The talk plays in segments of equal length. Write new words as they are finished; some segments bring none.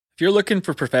If you're looking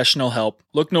for professional help,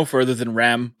 look no further than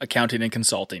RAM Accounting and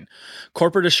Consulting.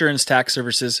 Corporate assurance tax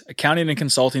services, accounting and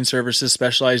consulting services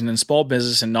specializing in small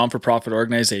business and non-for-profit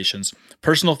organizations,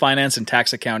 personal finance and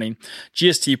tax accounting,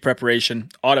 GST preparation,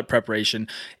 audit preparation,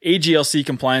 AGLC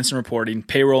compliance and reporting,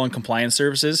 payroll and compliance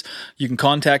services. You can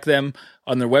contact them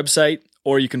on their website,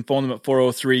 or you can phone them at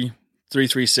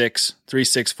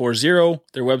 403-336-3640.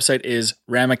 Their website is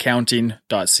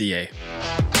ramaccounting.ca.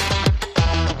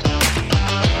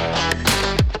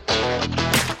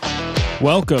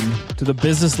 Welcome to the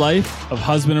Business Life of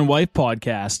Husband and Wife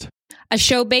podcast, a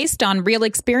show based on real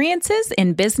experiences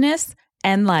in business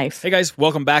and life. Hey guys,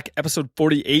 welcome back. Episode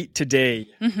 48 today.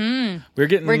 Mm-hmm.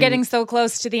 We're getting so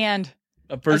close to the end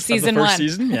of season the first one.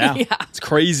 Season. Yeah. Yeah. It's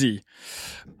crazy.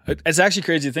 It's actually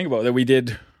crazy to think about that we've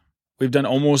done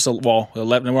almost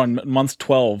 11. We're on month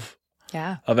 12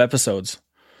 of episodes.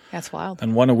 That's wild.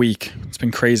 And one a week. It's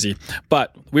been crazy.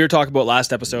 But we were talking about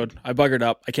last episode. I buggered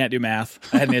up. I can't do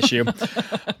math. I had an issue.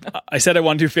 I said I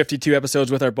want to do 52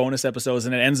 episodes with our bonus episodes,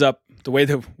 and it ends up the way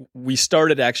that we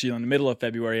started actually in the middle of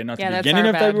February and not the beginning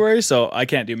of February. So I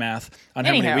can't do math on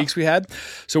how many weeks we had.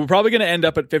 So we're probably going to end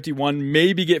up at 51,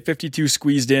 maybe get 52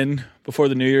 squeezed in before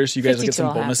the New Year, so you guys will get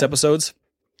some bonus episodes.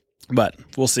 But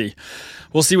we'll see.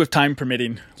 We'll see with time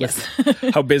permitting, with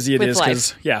how busy it is.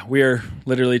 Because, we are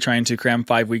literally trying to cram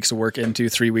 5 weeks of work into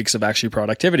 3 weeks of actually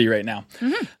productivity right now.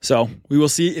 Mm-hmm. So we will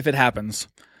see if it happens.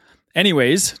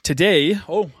 Anyways, today,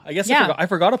 I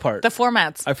forgot a part. The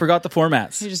formats. I forgot the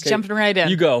formats. You're just jumping right in.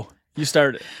 You go. You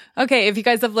started. Okay, if you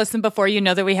guys have listened before, you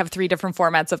know that we have 3 different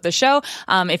formats of the show.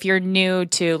 If you're new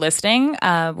to listening,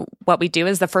 what we do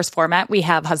is the first format, we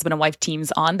have husband and wife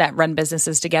teams on that run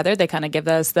businesses together. They kind of give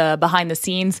us the behind the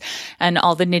scenes and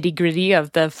all the nitty gritty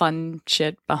of the fun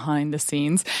shit behind the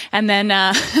scenes. And then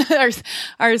our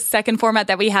second format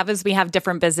that we have is we have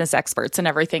different business experts and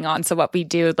everything on. So what we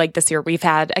do, like this year, we've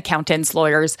had accountants,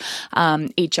 lawyers,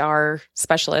 HR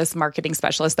specialists, marketing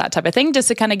specialists, that type of thing, just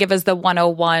to kind of give us the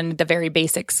 101, the very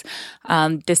basics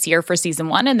this year for season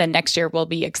 1. And then next year we'll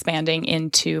be expanding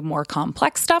into more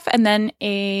complex stuff. And then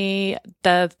the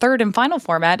third and final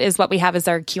format is what we have as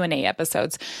our Q&A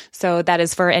episodes. So that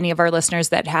is for any of our listeners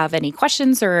that have any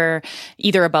questions or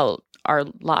either about our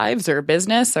lives or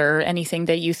business or anything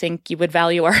that you think you would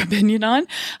value our opinion on,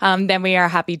 then we are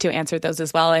happy to answer those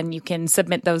as well. And you can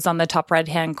submit those on the top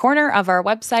right-hand corner of our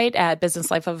website at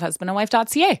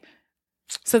businesslifeofhusbandandwife.ca.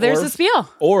 So there's the spiel.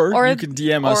 Or you can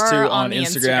DM us too on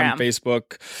Instagram,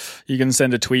 Facebook. You can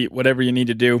send a tweet, whatever you need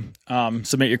to do.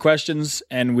 Submit your questions,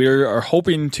 and we are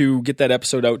hoping to get that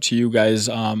episode out to you guys.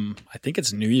 I think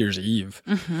it's New Year's Eve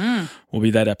will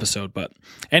be that episode. But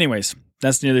anyways,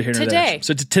 that's neither here nor there.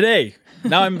 So today,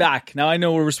 now I'm back. Now I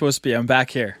know where we're supposed to be. I'm back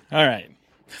here. All right.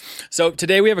 So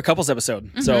today we have a couples episode.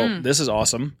 Mm-hmm. So this is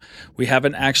awesome. We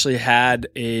haven't actually had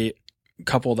a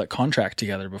couple that contract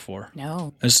together before.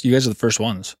 No. You guys are the first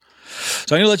ones.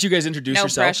 So I'm going to let you guys introduce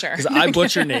yourself. Because I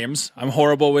butcher names. I'm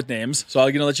horrible with names. So I'm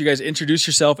going to let you guys introduce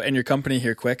yourself and your company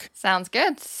here quick. Sounds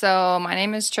good. So my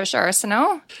name is Trisha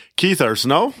Arsenault. Keith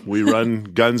Arsenault. We run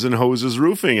Guns and Hoses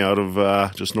Roofing out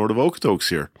of just north of Okotoks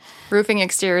here. Roofing,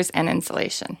 exteriors, and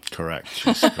insulation. Correct.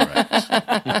 She's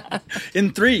correct.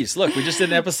 In threes. Look, we just did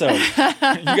an episode.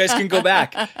 You guys can go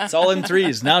back. It's all in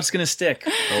threes. Now it's going to stick.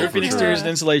 Roofing, exteriors, and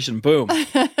insulation. Boom.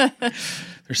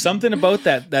 There's something about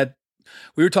that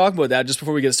we were talking about that just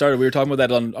before we get started. We were talking about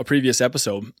that on a previous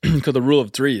episode called the rule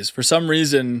of threes. For some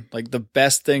reason, like the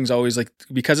best things always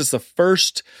because it's the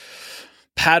first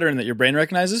pattern that your brain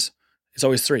recognizes, it's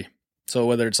always 3. So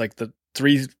whether it's like the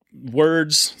 3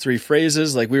 words, 3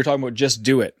 phrases, like we were talking about just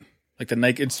do it. Like the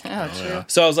Nike. True.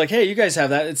 So I was like, hey, you guys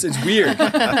have that. It's weird.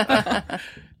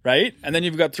 Right? And then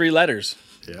you've got 3 letters.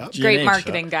 Yeah. Great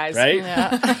marketing, guys. Right?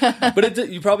 Yeah. But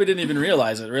you probably didn't even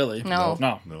realize it, really.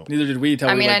 No. Neither did we.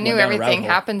 I knew everything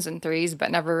happens in threes,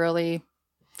 but never really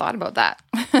thought about that.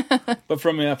 But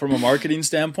from a marketing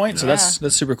standpoint, so that's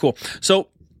super cool. So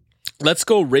let's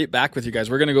go right back with you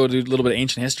guys. We're going to go do a little bit of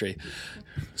ancient history.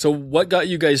 So what got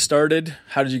you guys started?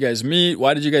 How did you guys meet?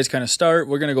 Why did you guys kind of start?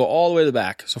 We're going to go all the way to the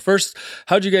back. So first,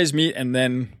 how did you guys meet? And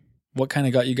then what kind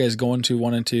of got you guys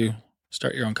wanting to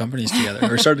start your own companies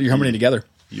together or start your company together?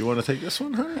 You want to take this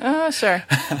one, honey? Sure.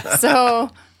 So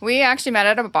we actually met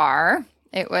at a bar.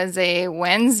 It was a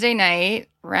Wednesday night,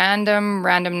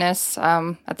 randomness.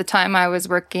 At the time I was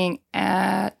working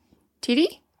at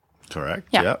TD. Correct.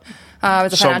 Yeah. I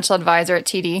was a financial advisor at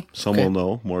TD. Some will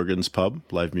know Morgan's Pub,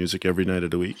 live music every night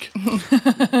of the week.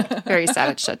 Very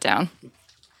sad it shut down.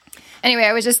 Anyway,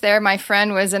 I was just there. My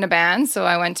friend was in a band, so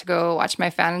I went to go watch my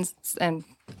friend's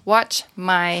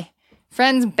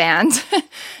band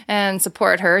and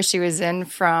support her. She was in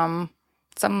from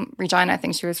some Regina, I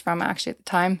think she was from actually at the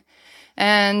time.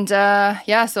 And so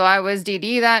I was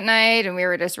DD that night, and we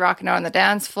were just rocking out on the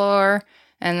dance floor.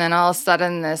 And then all of a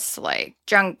sudden, this like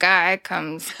drunk guy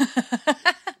comes.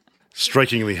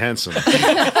 Strikingly handsome.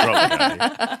 Drunk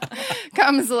guy.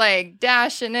 Comes like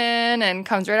dashing in and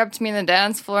comes right up to me on the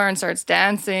dance floor and starts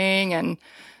dancing. And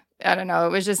I don't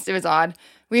know, it was odd.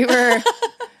 We were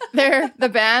there. The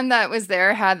band that was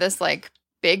there had this like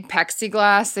big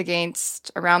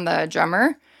plexiglass around the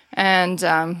drummer.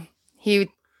 And he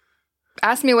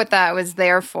asked me what that was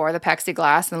there for, the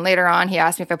plexiglass. And later on, he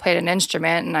asked me if I played an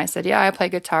instrument. And I said, yeah, I play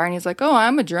guitar. And he's like, oh,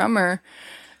 I'm a drummer.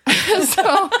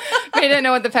 So we didn't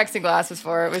know what the plexiglass was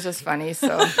for. It was just funny.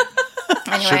 So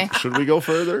anyway. Should we go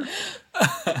further?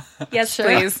 Yes, Sure.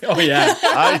 please. Oh yeah.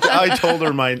 I told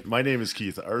her my name is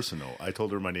Keith Arsenault. I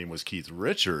told her my name was Keith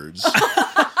Richards.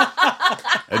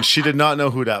 And she did not know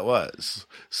who that was.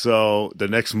 So the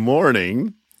next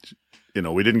morning,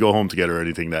 we didn't go home together or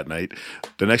anything that night.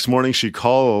 The next morning, she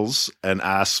calls and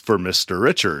asks for Mr.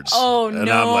 Richards. Oh, and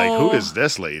no. I'm like, who is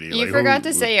this lady? You Like, forgot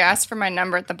to say you asked for my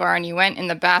number at the bar, and you went in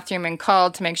the bathroom and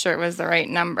called to make sure it was the right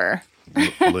number.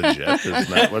 Legit? Isn't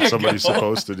that what somebody's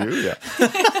supposed to do? Yeah.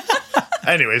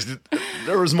 Anyways,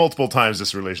 there was multiple times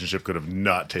this relationship could have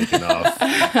not taken off.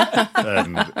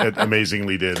 And it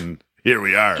amazingly didn't. Here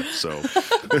we are. So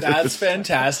That's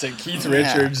fantastic. Keith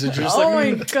Richards. Is just Oh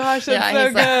like, my gosh, that's so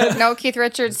he's good. like, no, Keith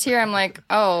Richards here. I'm like,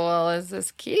 oh, well, is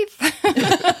this Keith?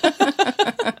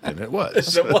 and it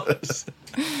was. it was.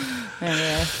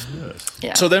 Anyway.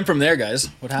 Yeah. So then from there, guys,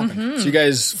 what happened? So you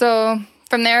guys, So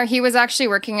from there, he was actually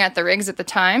working at the rigs at the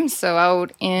time. So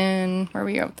out in, where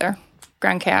were we out there?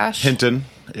 Grand Cache. Hinton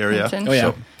area. Hinton. Oh, yeah.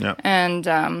 So, yeah.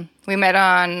 And we met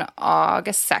on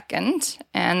August 2nd.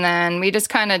 And then we just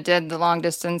kind of did the long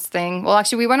distance thing. Well,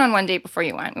 actually, we went on one date before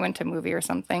you went. We went to a movie or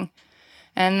something.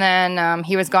 And then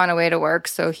he was gone away to work.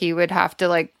 So he would have to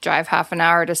like drive half an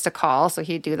hour just to call. So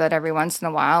he'd do that every once in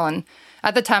a while. And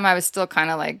at the time, I was still kind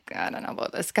of like, I don't know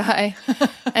about this guy.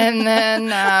 And then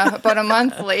about a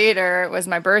month later, it was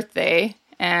my birthday.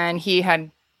 And he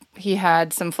had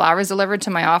some flowers delivered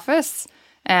to my office.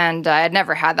 And I had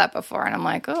never had that before. And I'm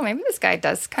like, oh, maybe this guy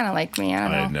does kind of like me. I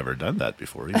don't I know. had never done that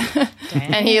before either.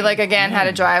 And he, like, again, had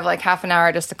to drive like half an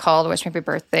hour just to call to wish me happy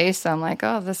birthday. So I'm like,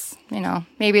 oh, this,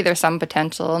 maybe there's some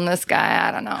potential in this guy.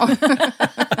 I don't know.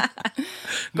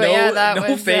 But yeah, that no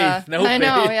was faith. No I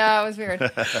know, faith. yeah, it was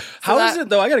weird. How is it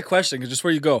though? I got a question because just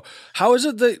where you go. How is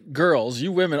it that girls,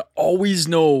 you women, always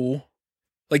know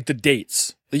like the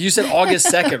dates? Like you said August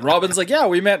 2nd. Robin's like, yeah,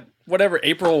 we met whatever,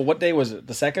 April, what day was it?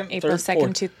 The 2nd? April 3rd, 2nd,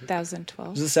 4th? 2012.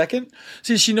 Was it the 2nd?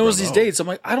 See, she knows these dates. I'm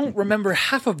like, I don't remember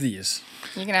half of these.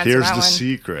 You can answer Here's that the one.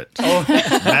 secret.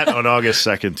 Met on August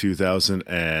 2nd,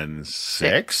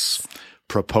 2006.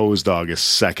 Proposed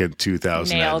August 2nd,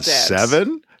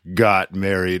 2007. Got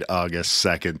married August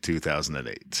 2nd,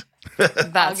 2008.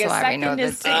 That's why we know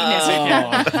this. Oh, you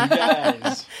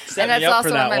guys. Set And that's me up also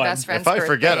for one that of my one. best friends' If I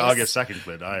forget birthdays. August 2nd,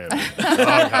 Clint, I am in the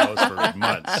doghouse for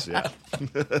months. Yeah.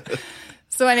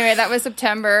 So anyway, that was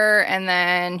September, and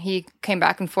then he came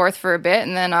back and forth for a bit,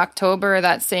 and then October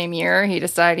that same year, he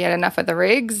decided he had enough of the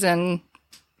rigs and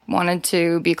wanted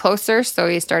to be closer, so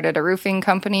he started a roofing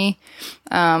company.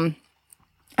 At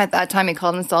that time, he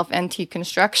called himself NT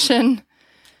Construction,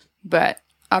 but Was it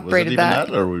operated even that.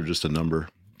 that, or were we just a number?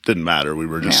 Didn't matter. We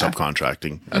were just Yeah.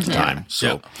 subcontracting at the time.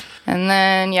 So And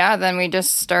then, then we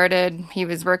just started, he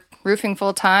was roofing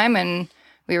full time, and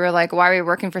we were like, why are we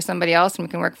working for somebody else when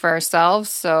we can work for ourselves?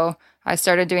 So I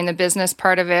started doing the business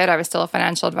part of it. I was still a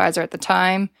financial advisor at the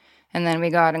time. And then we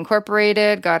got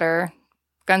incorporated, got our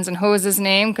Guns and Hoses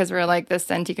name because we were like, this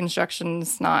NT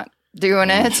Construction's not doing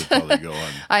we it. should probably go on.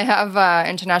 I have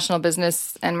international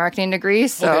business and marketing degree.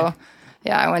 So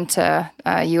Okay. I went to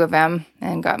U of M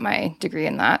and got my degree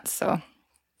in that. So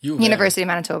University of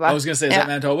Manitoba. I was going to say, is that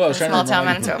Manitoba? I was trying to Small town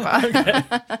remember.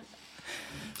 Manitoba.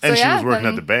 And she yeah, was working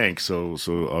then- at the bank, so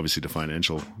obviously the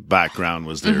financial background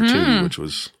was there too, which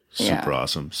was super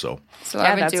awesome. So So Yeah,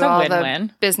 I would that's do a all win-win.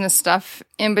 the business stuff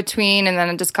in between, and then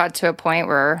it just got to a point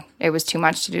where it was too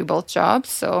much to do both jobs.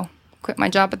 So quit my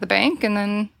job at the bank, and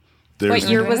then there's What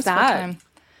year doing was this that? full-time.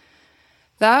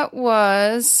 That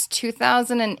was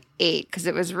 2008 because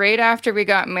it was right after we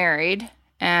got married.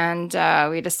 And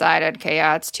we decided, okay,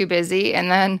 yeah, it's too busy. And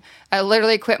then I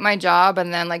literally quit my job.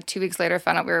 And then like 2 weeks later,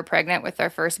 found out we were pregnant with our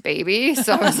first baby.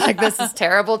 So I was like, this is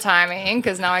terrible timing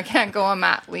because now I can't go on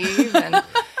mat leave. And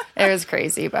it was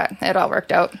crazy, but it all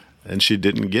worked out. and she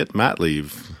didn't get mat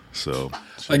leave So,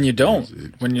 And you don't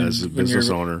when you as a when business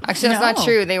you're owner. Actually, that's not No.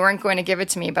 true. They weren't going to give it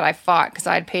to me, but I fought because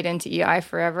I'd paid into EI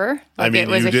forever. I Like, mean, it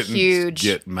was you a didn't huge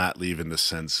get mat leave in the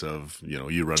sense of,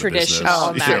 you run Traditional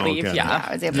a business. mat leave, kind of. yeah.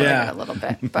 I was able to Yeah. get a little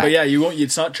bit, but, But yeah, you won't.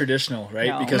 It's not traditional, right?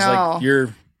 No. Because No.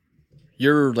 like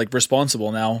you're like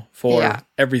responsible now for Yeah.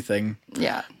 everything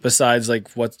yeah, besides like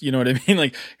what you know what I mean.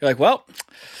 Like you're like, well,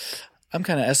 I'm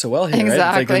kind of SOL here, right? It's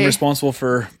like I'm Exactly. responsible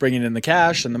for bringing in the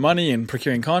cash and the money and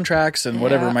procuring contracts and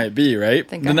whatever it Yeah. might be, right?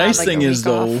 Think The I had, nice like, thing a is week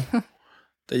though off.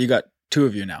 that you got two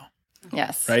of you now,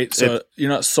 yes, right? So you're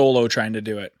not solo trying to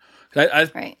do it.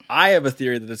 Right. I have a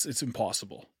theory that it's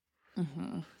impossible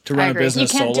to run a agree. You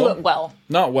business You can't solo. do it well.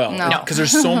 Not well, No. because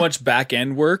there's so much back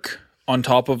end work on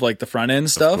top of like the front end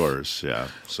stuff. Of course, yeah.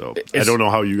 So I It's- don't know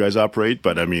how you guys operate,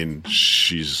 but I mean,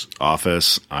 she's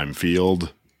office, I'm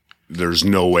field. There's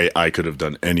no way I could have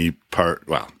done any part,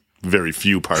 well, very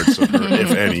few parts of her,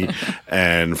 if any,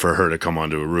 and for her to come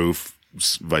onto a roof,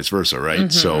 vice versa,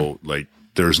 right? So, like,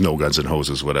 there's no guns and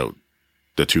hoses without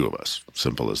the two of us.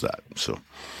 Simple as that. So,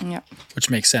 yeah. Which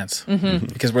makes sense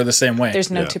because we're the same way.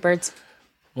 There's no Yeah. two birds.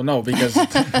 Well, no, because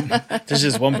there's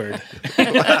just one bird.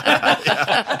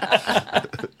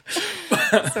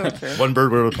 So true. one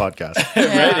bird with a podcast.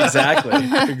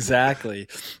 Right? Exactly.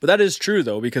 But that is true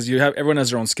though, because everyone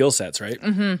has their own skill sets, right?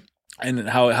 Mm-hmm. And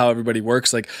how everybody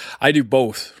works. Like I do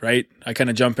both, right? I kind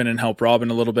of jump in and help Robin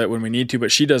a little bit when we need to,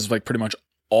 but she does like pretty much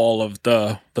all of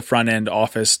the front end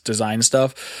office design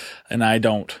stuff, and I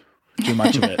don't do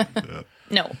much of it.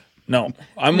 No. No,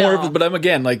 I'm more of, No. but I'm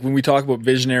again like when we talk about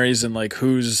visionaries and like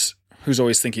who's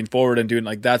always thinking forward and doing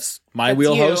like that's my That's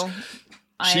wheelhouse. you.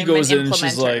 She I'm goes an in and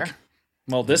she's implementer. like,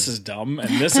 well, this is dumb and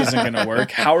this isn't going to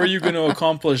work. How are you going to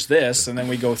accomplish this? And then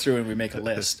we go through and we make a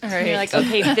list. Right. You're like,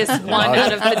 okay, this one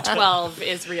out of the 12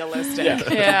 is realistic.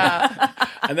 yeah.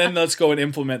 And then let's go and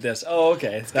implement this. Oh,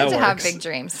 okay. That To works. have big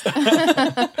dreams.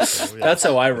 That's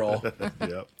how I roll.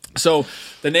 Yep. So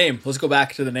the name, let's go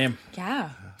back to the name. Yeah.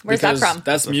 Where's that Because from?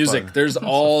 That's music. fun- There's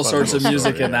all sorts of Fun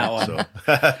music little in that story, one.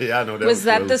 yeah. So, yeah, no doubt. Was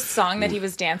that the song that he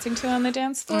was dancing to on the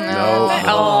dance floor? No.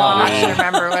 Oh, I should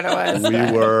remember what it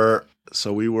was.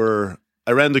 we were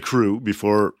I ran the crew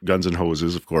before Guns and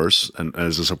Hoses, of course, and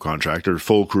as a subcontractor,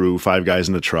 full crew, 5 guys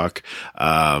in the truck.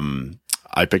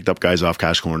 I picked up guys off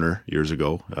Cash Corner years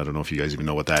ago. I don't know if you guys even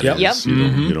know what that Yep. is. Yep.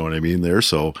 You know what I mean there.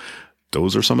 So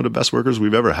those are some of the best workers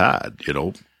we've ever had,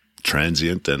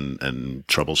 transient and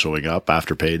trouble showing up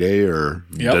after payday or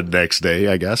Yep. the next day,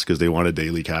 I guess, because they wanted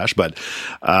daily cash. But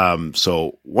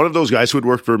so one of those guys who had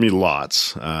worked for me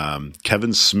lots,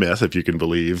 Kevin Smith, if you can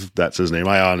believe that's his name.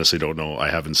 I honestly don't know. I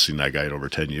haven't seen that guy in over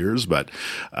 10 years, but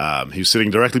he was sitting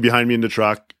directly behind me in the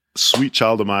truck. Sweet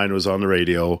Child of Mine was on the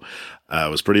radio. It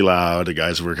was pretty loud. The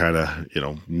guys were kind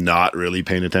of, not really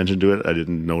paying attention to it. I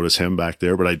didn't notice him back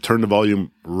there, but I turned the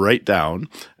volume right down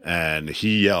and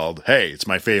he yelled, "Hey, it's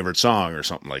my favorite song," or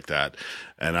something like that.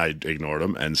 And I ignored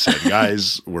him and said,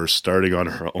 "Guys, we're starting on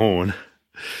our own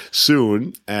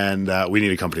soon, and we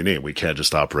need a company name. We can't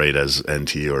just operate as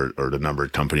NT or the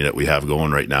numbered company that we have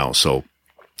going right now." So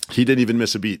he didn't even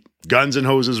miss a beat. Guns and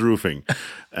Hoses Roofing.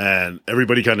 And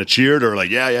everybody kind of cheered or like,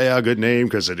 yeah, good name,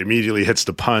 because it immediately hits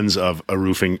the puns of a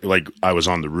roofing. Like I was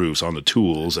on the roofs, on the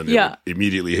tools, and Yeah. it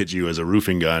immediately hit you as a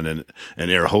roofing gun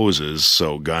and air hoses.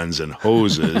 So Guns and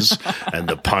Hoses, and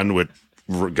the pun with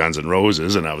Guns N'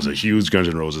 Roses, and I was a huge Guns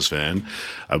N' Roses fan.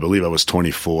 I believe I was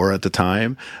 24 at the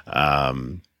time.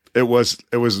 It was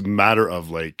a matter of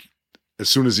like, as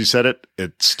soon as he said it,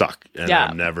 it stuck, and Yeah.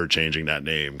 I'm never changing that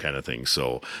name, kind of thing.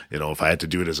 So, if I had to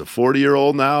do it as a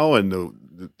 40-year-old now, and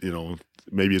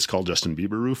maybe it's called Justin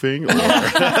Bieber Roofing, or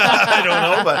I don't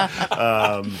know,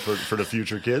 but for the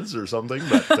future kids or something.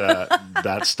 But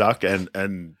that stuck,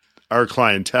 and our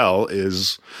clientele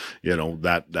is,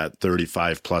 that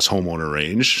 35 plus homeowner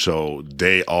range. So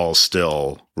they all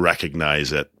still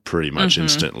recognize it pretty much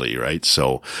instantly. Right.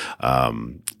 So,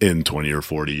 in 20 or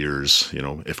 40 years,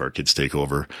 if our kids take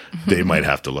over, they might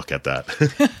have to look at that.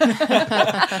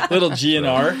 Little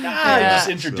GNR. Just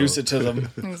introduce it to them.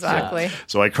 Exactly.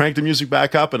 So I cranked the music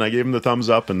back up and I gave him the thumbs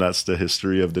up, and that's the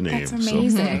history of the name. That's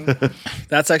amazing.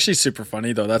 That's actually super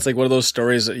funny though. That's like one of those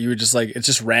stories that you would just like, it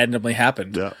just randomly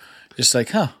happened. So, yeah. Just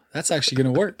like, that's actually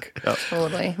going to work.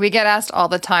 Totally. We get asked all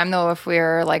the time, though, if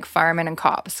we're like firemen and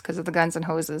cops because of the Guns and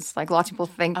Hoses. Like lots of people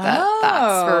think that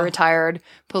that's for retired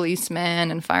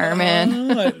policemen and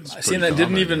firemen. I seen that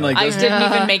didn't even like, I didn't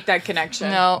even make that connection.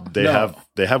 No. They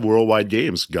have worldwide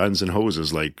games, Guns and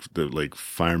Hoses, like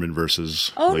firemen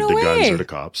versus Oh, like no the guns way. or the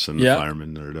cops, and Yeah. the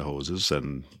firemen or the hoses,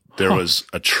 and there was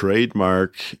a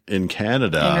trademark in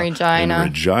Canada. In Regina. In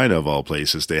Regina, of all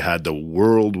places. They had the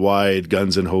worldwide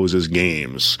Guns N' Hoses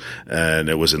games. And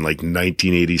it was in like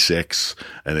 1986.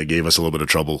 And it gave us a little bit of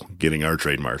trouble getting our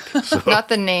trademark. So, Not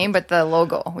the name, but the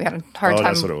logo. We had a hard time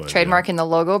that's what it was, trademarking the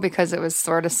logo because it was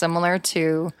sort of similar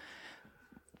to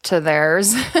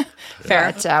theirs.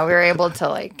 Fair. But we were able to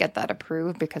like get that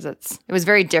approved because it was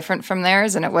very different from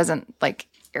theirs, and it wasn't like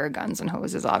air guns and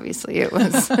hoses. Obviously, it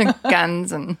was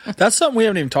guns and. That's something we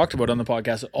haven't even talked about on the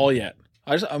podcast at all yet.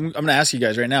 I'm going to ask you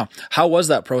guys right now. How was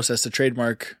that process to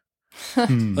trademark?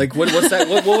 Like, what's that?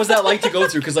 What was that like to go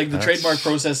through? Because like the trademark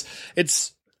process,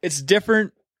 it's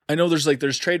different. I know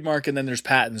there's trademark and then there's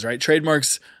patents, right?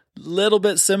 Trademark's a little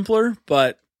bit simpler,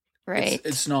 but Right.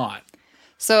 it's not.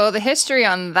 So the history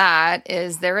on that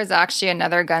is there was actually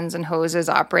another Guns N' Hoses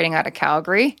operating out of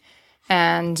Calgary.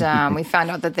 And we found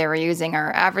out that they were using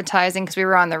our advertising because we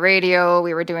were on the radio.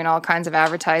 We were doing all kinds of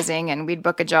advertising, and we'd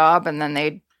book a job, and then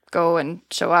they'd go and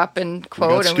show up and we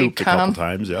quote, got and we'd scooped a couple come.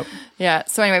 times. Yep. Yeah.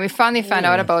 So anyway, we finally found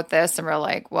out about this, and we're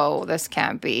like, "Whoa, this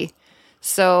can't be."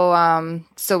 So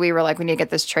so we were like, "We need to get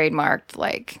this trademarked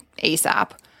like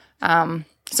ASAP."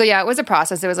 So yeah, it was a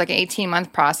process. It was like an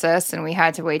 18-month process, and we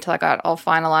had to wait till it got all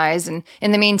finalized. And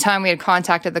in the meantime, we had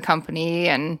contacted the company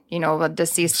and, the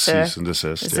cease and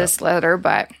desist. letter,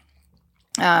 but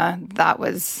that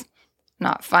was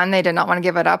not fun. They did not want to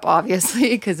give it up, obviously,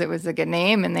 because it was a good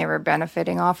name and they were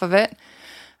benefiting off of it.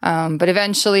 But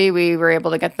eventually, we were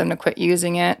able to get them to quit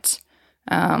using it.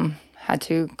 Had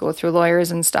to go through lawyers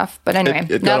and stuff. But anyway.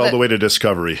 It got all the way to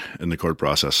discovery in the court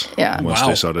process. Yeah. Once Wow.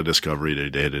 they saw the discovery, they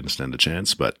didn't stand a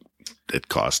chance, but it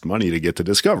cost money to get to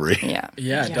discovery. Yeah.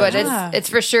 Yeah. it But does. it's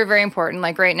for sure very important.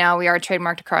 Like right now, we are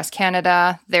trademarked across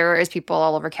Canada. There is people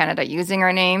all over Canada using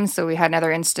our name. So we had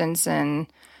another instance in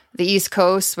the East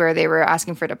Coast where they were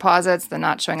asking for deposits. They're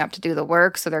not showing up to do the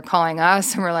work. So they're calling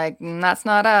us and we're like, that's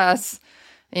not us.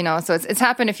 So it's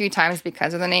happened a few times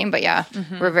because of the name. But yeah,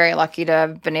 we're very lucky to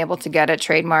have been able to get it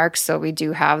trademarked. So we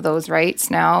do have those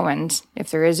rights now. And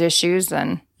if there is issues,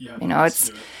 then,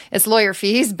 it's lawyer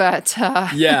fees. But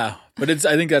Yeah, but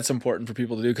I think that's important for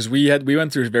people to do because we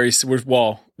went through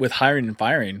with hiring and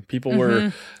firing. People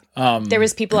were There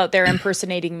was people out there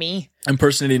impersonating me.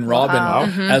 impersonating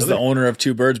Robin as the owner of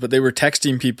Two Birds, but they were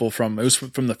texting people from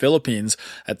the Philippines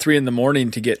at 3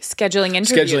 a.m. to get Scheduling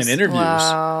interviews.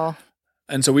 wow.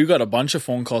 And so we've got a bunch of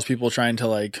phone calls, people trying to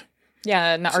like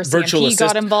Yeah, and the RCMP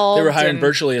got involved. They were hiring and-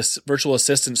 virtual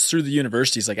assistants through the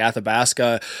universities like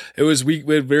Athabasca. It was we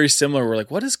had very similar. We're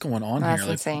like, what is going on That's here?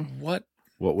 Like, insane. what?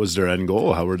 What was their end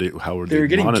goal? How were they They were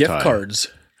getting monetized? gift cards.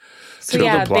 So To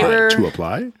yeah, apply. they were To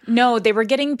apply? No, they were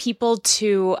getting people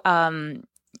to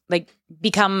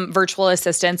become virtual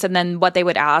assistants, and then what they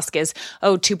would ask is,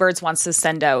 Two Birds wants to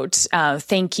send out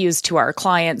thank yous to our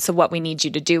clients. So what we need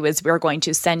you to do is we're going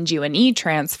to send you an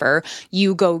e-transfer.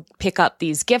 You go pick up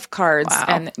these gift cards. Wow.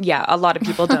 And yeah, a lot of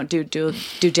people don't do due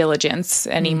diligence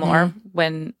anymore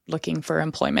when looking for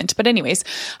employment. But anyways,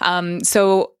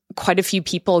 so quite a few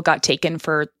people got taken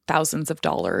for thousands of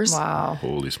dollars. Wow.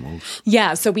 Holy smokes.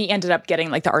 Yeah, so we ended up getting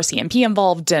like the RCMP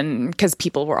involved, and because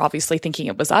people were obviously thinking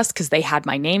it was us because they had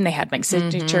my name, they had my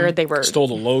signature, they were Stole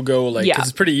the logo, like 'cause Yeah.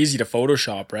 it's pretty easy to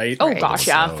Photoshop, right? oh Right. gosh,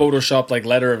 yeah, Photoshop like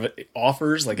letter of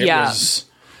offers, like it Yeah. was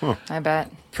I bet.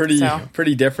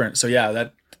 pretty different. So yeah,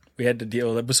 that we had to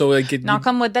deal with it. So like knock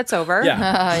on wood, that's over.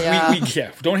 yeah, we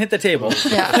don't hit the table.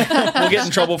 Yeah. We'll get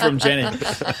in trouble from Jenny.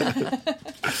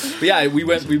 But yeah, I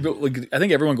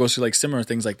think everyone goes through like similar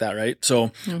things like that, right?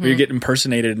 So we get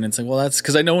impersonated, and it's like, well, that's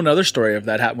because I know another story of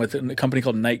that happened with a company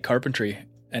called Knight Carpentry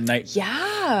and Knight.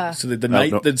 Yeah. So the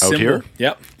Knight, the out symbol, here?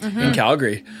 yep, in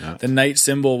Calgary, the Knight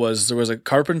symbol there was a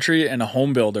carpentry and a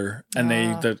home builder, and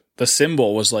the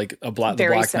symbol was like the Black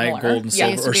Very Knight, similar. gold and Yeah.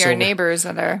 They silver. used to Or be silver. our neighbors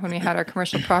when we had our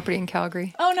commercial property in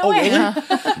Calgary. Oh no way.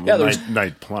 Yeah, there's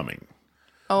Night plumbing.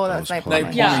 Oh, that's Night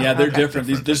Plumbing. Plumbing. yeah, they're Okay.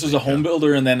 different. This was a home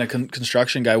builder and then a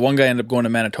construction guy. One guy ended up going to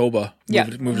Manitoba. Yeah.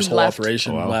 moved his He whole left.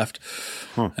 operation, Oh, wow. left,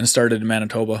 and started in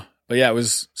Manitoba. But yeah, it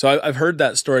was. So I've heard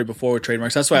that story before with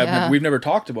trademarks. That's why we've never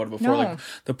talked about it before. No. Like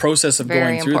the process of Very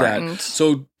going through that. important.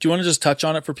 So do you want to just touch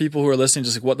on it for people who are listening?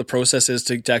 Just like what the process is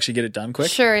to actually get it done quick.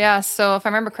 Sure, yeah. So if I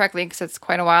remember correctly, because it's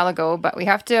quite a while ago, but we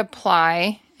have to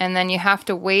apply and then you have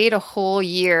to wait a whole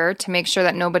year to make sure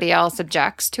that nobody else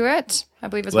objects to it, I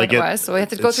believe is what it was. So we have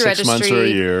to go it's through 6 registry, months or a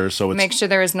year. So it's make sure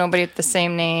there is nobody with the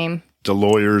same name. the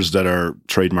lawyers that are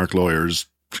trademark lawyers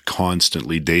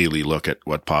constantly daily look at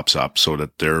what pops up so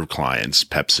that their clients,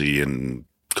 Pepsi and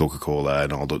Coca-Cola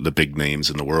and all the big names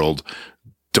in the world,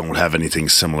 don't have anything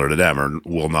similar to them or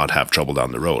will not have trouble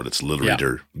down the road. It's literally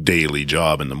their daily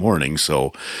job in the morning.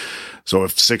 So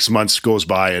if 6 months goes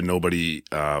by and nobody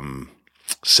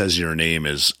says your name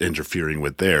is interfering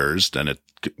with theirs, then it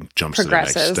jumps to the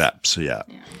next step. So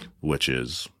which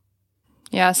is.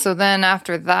 Yeah. So then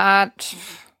after that, I'm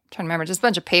trying to remember, just a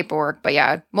bunch of paperwork. But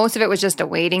yeah, most of it was just a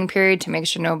waiting period to make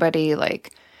sure nobody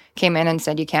like came in and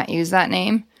said you can't use that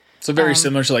name. So very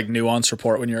similar to like Nuance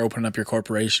Report when you're opening up your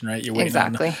corporation, right? You're waiting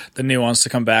on the Nuance to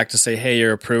come back to say, hey,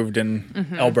 you're approved in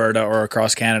Alberta or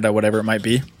across Canada, whatever it might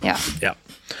be. Yeah. Yeah.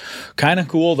 Kind of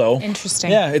cool, though.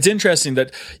 Interesting. Yeah, it's interesting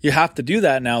that you have to do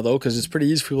that now, though, because it's pretty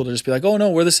easy for people to just be like, oh,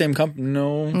 no, we're the same company.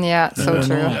 No. Yeah, so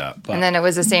true. Yeah, and then it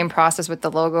was the same process with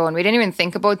the logo. And we didn't even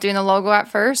think about doing the logo at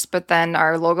first, but then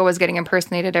our logo was getting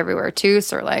impersonated everywhere, too.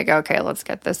 So we're like, okay, let's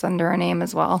get this under our name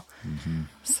as well. Mm-hmm.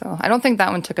 So I don't think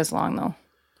that one took as long, though.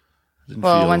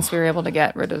 Once we were able to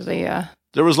get rid of the...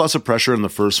 There was lots of pressure in the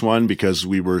first one because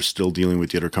we were still dealing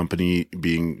with the other company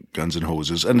being Guns and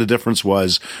Hoses. And the difference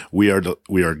was we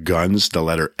are Guns, the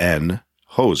letter N,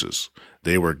 Hoses.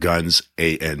 They were Guns,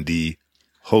 A-N-D,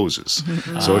 Hoses.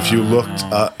 So if you looked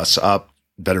us up,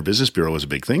 Better Business Bureau was a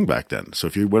big thing back then. So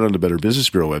if you went on the Better Business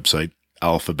Bureau website,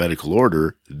 alphabetical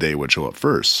order, they would show up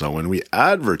first. So when we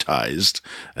advertised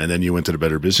and then you went to the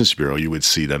Better Business Bureau, you would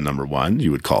see them number one,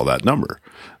 you would call that number.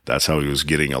 That's how he was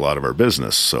getting a lot of our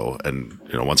business. So, and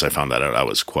once I found that out, I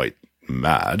was quite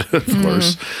mad, of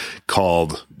course,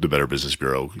 called the Better Business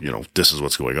Bureau, this is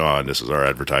what's going on. This is our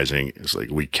advertising. It's like,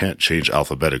 we can't change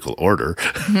alphabetical order.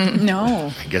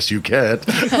 No. I guess you can't.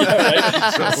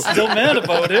 Still mad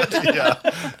about it. Yeah.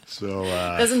 So,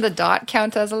 doesn't the dot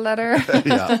count as a letter?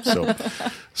 Yeah.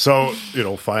 So,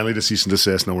 finally the cease and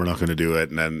desist, no, we're not going to do it.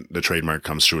 And then the trademark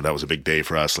comes through. That was a big day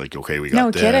for us. Like, okay, we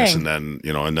got this. Kidding. And then,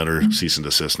 another cease and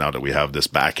desist now that we have this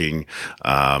backing.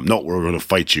 No, we're going to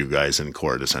fight you guys in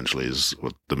court, essentially, is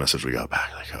what the message we got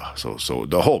back. Like, so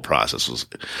the whole process was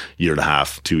a year and a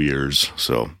half, 2 years.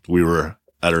 So we were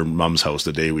at our mom's house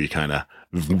the day we kind of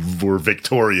were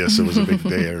victorious. It was a big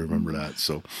day. I remember that.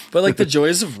 So, but like the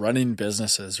joys of running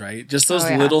businesses, right? Just those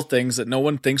little things that no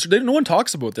one thinks, no one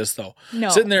talks about this though. No.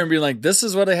 Sitting there and being like, this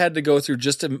is what I had to go through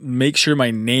just to make sure my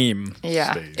name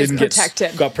is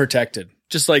protected. Got protected.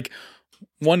 Just like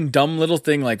one dumb little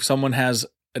thing, like someone has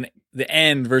the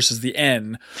N versus the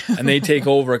N, and they take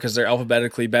over because they're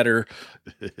alphabetically better.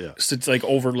 Yeah. So it's like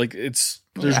over, like there's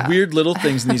weird little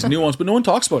things in these nuances, but no one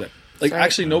talks about it. Like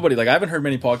actually nobody, like I haven't heard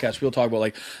many podcasts people talk about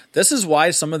like, this is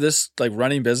why some of this like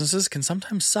running businesses can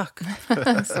sometimes suck.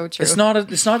 So true.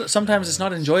 Sometimes it's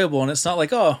not enjoyable, and it's not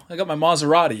like, oh, I got my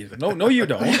Maserati. No, you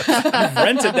don't. You've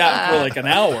rented that for like an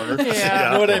hour. Yeah.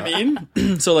 You know what I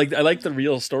mean? So like, I like the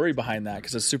real story behind that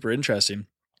because it's super interesting.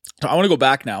 I want to go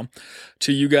back now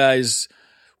to you guys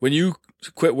when you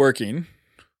quit working.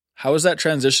 How was that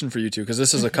transition for you two? Because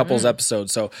this is a couples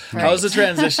episode. So how was the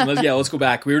transition? Let's go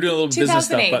back. We were doing a little business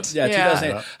stuff, but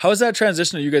 2008. How was that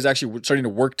transition of you guys actually starting to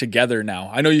work together now?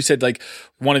 I know you said like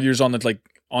one of you's on the like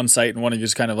on site and one of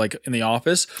you's kind of like in the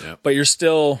office, but you're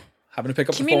still having to pick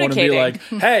up the phone and be like,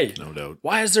 hey, no doubt.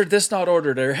 Why is there this not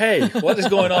ordered? Or hey, what is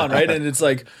going on? Right. And it's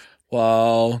like,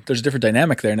 well, there's a different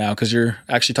dynamic there now because you're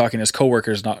actually talking as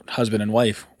coworkers, not husband and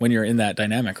wife, when you're in that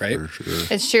dynamic, right? For sure.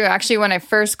 It's true. Actually, when I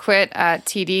first quit at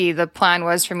TD, the plan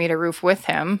was for me to roof with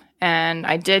him. And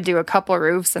I did do a couple of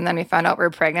roofs, and then we found out we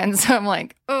were pregnant. So I'm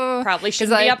like, oh. Probably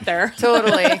shouldn't be up there.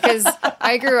 Totally. Because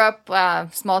I grew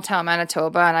up small town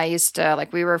Manitoba, and I used to,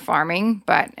 we were farming.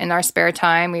 But in our spare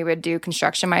time, we would do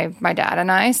construction, my dad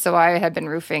and I. So I had been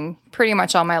roofing pretty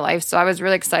much all my life. So I was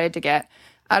really excited to get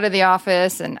out of the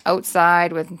office and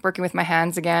outside working with my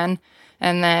hands again.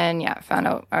 And then, found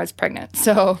out I was pregnant.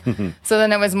 So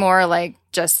then it was more like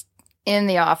just in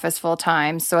the office full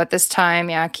time. So at this time,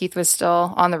 Keith was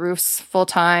still on the roofs full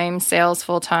time, sales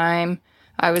full time.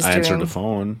 I answered the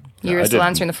phone. You were still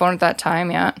answering the phone at that time,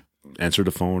 Answered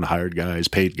the phone, hired guys,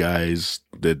 paid guys,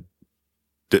 that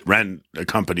ran a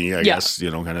company, I guess,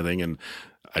 kind of thing. And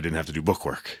I didn't have to do book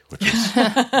work, which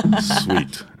was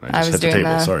sweet. I was doing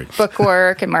the book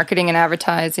work and marketing and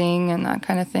advertising and that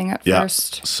kind of thing at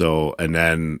first. So, and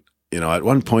then, at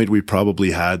one point we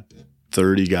probably had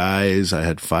 30 guys. I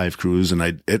had 5 crews,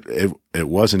 and it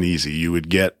wasn't easy. You would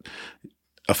get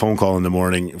a phone call in the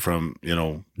morning from,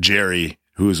 Jerry,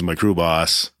 who's my crew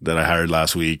boss that I hired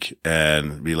last week,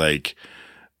 and be like,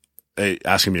 hey,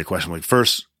 asking me a question. I'm like,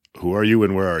 first, who are you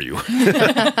and where are you?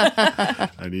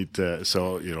 I need to,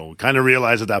 kind of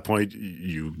realize at that point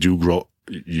you do grow,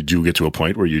 you do get to a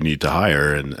point where you need to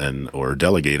hire and or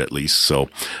delegate at least. So,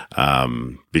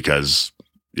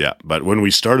 but when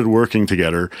we started working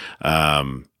together,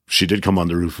 she did come on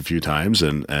the roof a few times,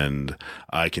 and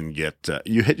I can get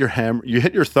you hit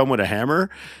your thumb with a hammer.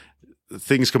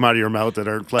 Things come out of your mouth that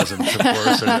aren't pleasant, of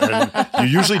course. And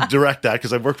you usually direct that,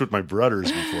 because I've worked with my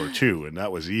brothers before too, and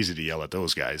that was easy to yell at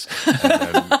those guys.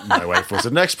 And my wife was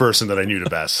the next person that I knew the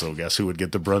best. So guess who would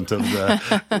get the brunt of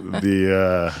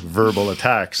the verbal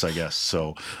attacks, I guess.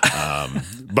 So,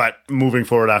 but moving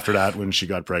forward after that, when she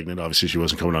got pregnant, obviously she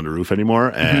wasn't coming on the roof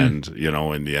anymore. And,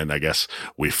 in the end, I guess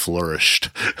we flourished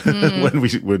when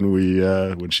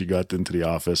she got into the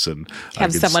office, and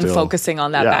have someone focusing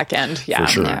on that back end. Yeah.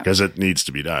 For sure. Because it needs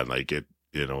to be done. Like it,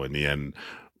 in the end,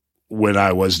 when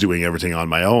I was doing everything on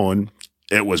my own,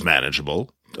 it was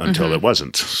manageable until it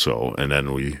wasn't. So, and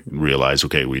then we realized,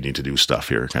 okay, we need to do stuff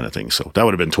here, kind of thing. So that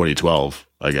would have been 2012,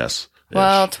 I guess.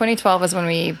 Well, 2012 was when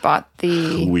we bought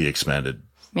we expanded.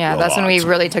 Yeah, that's when we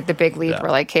really took the big leap. Yeah.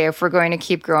 We're like, hey, if we're going to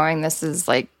keep growing, this is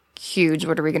like huge.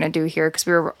 What are we going to do here? Because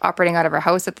we were operating out of our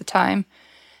house at the time.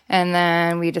 And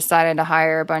then we decided to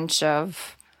hire a bunch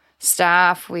of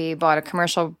staff. We bought a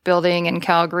commercial building in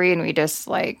Calgary, and we just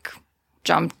like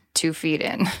jumped 2 feet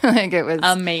in. Like it was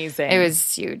amazing. It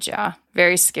was huge. Yeah.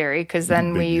 Very scary. Cause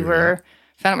then found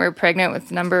out we were pregnant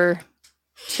with number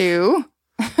 2.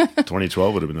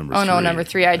 2012 would have been number 3. Oh no, number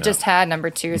 3. I just had number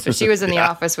 2. So she was in the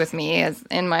office with me,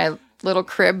 in my little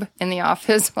crib in the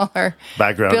office while we're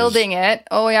building it.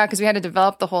 Oh yeah. Cause we had to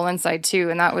develop the whole inside too.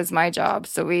 And that was my job.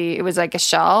 So it was like a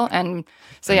shell. And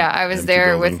so yeah, I was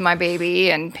there with my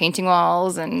baby and painting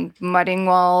walls and mudding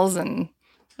walls, and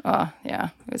yeah,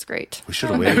 it was great. We should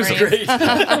have waited. It was great.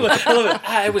 I love it.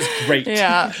 It was great.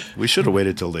 Yeah. We should have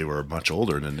waited till they were much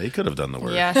older, and then they could have done the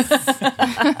work. Yes.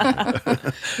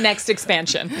 Next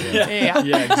expansion. Yeah.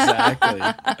 Exactly.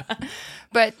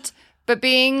 But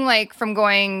being like from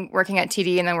working at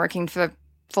TD and then working for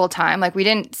full time, like we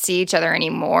didn't see each other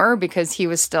anymore because he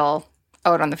was still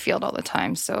out on the field all the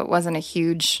time. So it wasn't a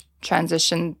huge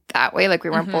transition that way. Like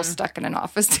we weren't both stuck in an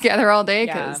office together all day,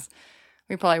 because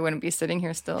we probably wouldn't be sitting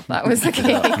here still if that was the case.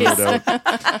 No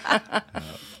doubt.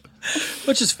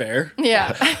 Which is fair.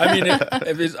 Yeah. I mean,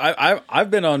 I've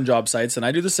been on job sites and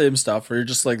I do the same stuff where you're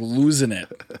just like losing it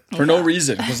for no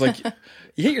reason. Because like,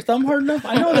 you hit your thumb hard enough?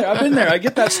 I know that. I've been there. I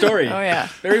get that story. Oh, yeah.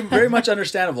 Very, very much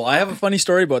understandable. I have a funny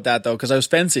story about that though, because I was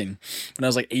fencing when I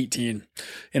was like 18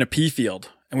 in a pea field.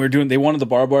 And they wanted the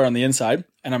barbed wire on the inside,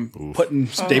 and I'm putting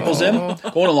staples in,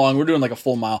 going along. We're doing like a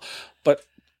full mile, but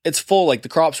it's full, like the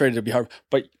crop's ready to be hard,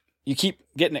 but you keep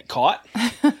getting it caught.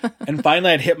 And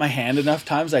finally I'd hit my hand enough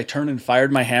times, I turned and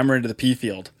fired my hammer into the pea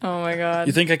field. Oh my God.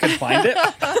 You think I could find it?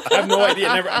 I have no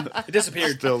idea. It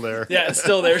disappeared. Still there. Yeah, it's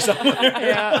still there somewhere.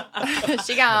 Yeah.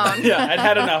 She gone. Yeah, I'd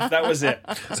had enough. That was it.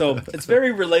 So it's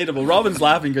very relatable. Robin's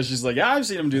laughing because she's like, yeah, I've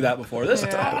seen him do that before. This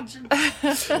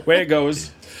way it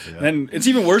goes. Yeah. And it's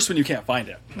even worse when you can't find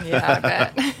it. Yeah, I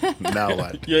bet. Now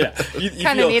what? Yeah. You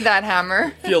kind of need that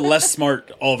hammer. Feel less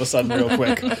smart all of a sudden real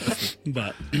quick.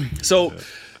 But so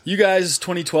you guys,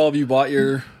 2012, you bought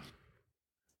your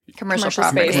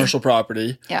commercial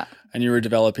property. Yeah. And you were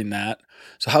developing that.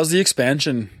 So how's the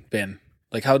expansion been?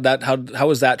 Like how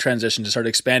was that transition to start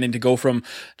expanding, to go from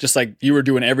just like you were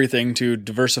doing everything to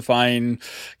diversifying,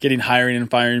 hiring and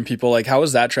firing people? Like how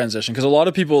was that transition? Because a lot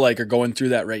of people like are going through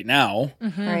that right now,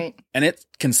 right? And it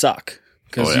can suck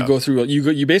because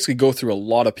you basically go through a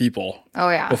lot of people. Oh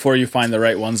yeah, before you find the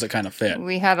right ones that kind of fit.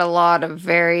 We had a lot of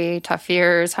very tough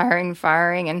years hiring,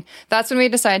 firing, and that's when we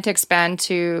decided to expand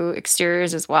to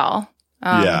exteriors as well.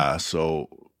 So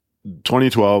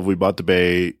 2012, we bought the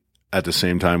bay. At the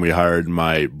same time, we hired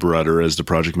my brother as the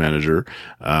project manager.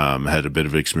 Had a bit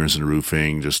of experience in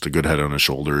roofing, just a good head on his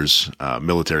shoulders.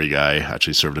 Military guy,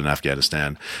 actually served in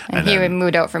Afghanistan. And he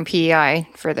moved out from PEI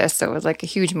for this, so it was like a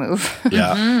huge move.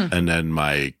 Yeah. And then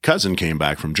my cousin came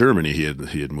back from Germany. He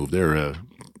had moved there.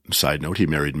 Side note, he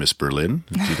married Miss Berlin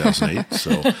in 2008.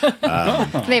 So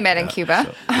they met in Cuba.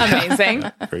 So,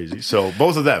 amazing. Crazy. So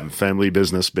both of them, family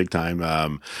business, big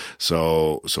time.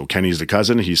 So Kenny's the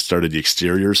cousin. He started the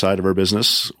exterior side of our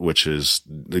business, which is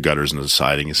the gutters and the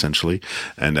siding essentially.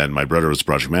 And then my brother was the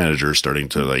project manager, starting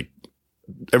to like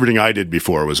everything I did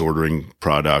before was ordering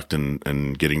product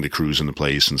and getting the crews into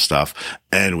place and stuff.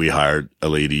 And we hired a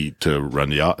lady to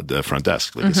run the front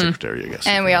desk, like a secretary, I guess.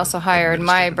 And we also hired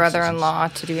my brother-in-law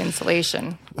to do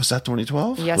insulation. Was that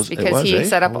 2012? Yes, because he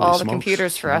set up all the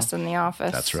computers for us in the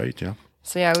office. That's right, yeah.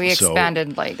 So yeah, we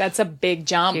expanded like that's a big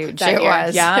jump. Huge. It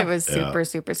was. Yeah. It was super,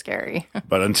 super scary.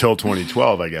 But until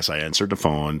 2012, I guess I answered the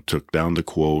phone, took down the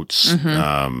quotes,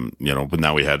 but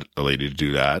now we had a lady to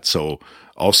do that. So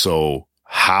also,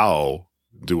 how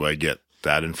do I get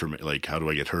that information? Like, how do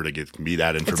I get her to get me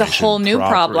that information? It's a whole new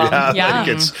problem. Yeah.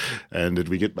 And did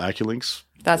we get backlinks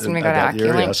That's when we got that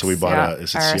year. AccuLynx. Yeah, so we bought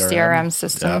is it our CRM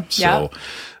system. Yeah,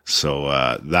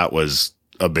 so that was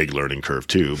a big learning curve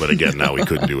too. But again, now we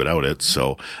couldn't do without it.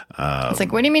 So it's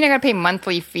like, what do you mean I got to pay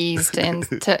monthly fees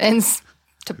to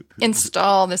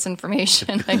install this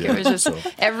information? Like it was just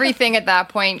everything at that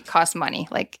point cost money,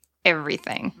 like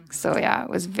everything. So yeah, it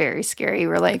was very scary.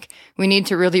 We're like, we need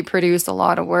to really produce a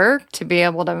lot of work to be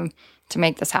able to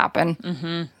make this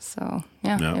happen. So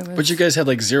yeah. It was, But you guys had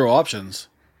like zero options.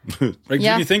 Like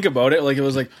if you think about it, like it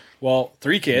was like, well,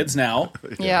 3 kids now,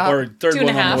 or third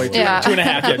one on the way,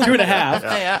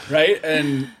 2.5, right?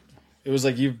 And it was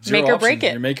like you make or break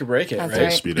it. You make or break it, That's right?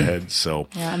 right. speed ahead. So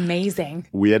Amazing.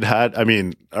 we had. I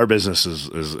mean, our business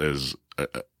is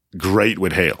great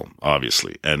with hail,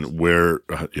 obviously, and we're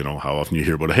how often you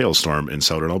hear about a hailstorm in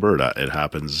southern Alberta. It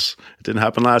happens. It didn't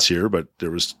happen last year, but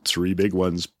there was 3 big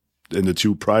ones in the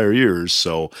 2 prior years.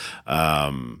 So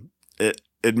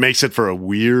it makes it for a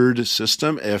weird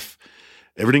system if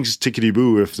everything's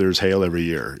tickety-boo if there's hail every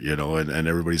year, and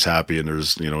everybody's happy, and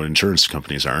there's, insurance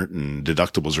companies aren't, and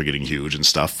deductibles are getting huge and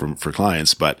stuff for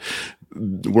clients, but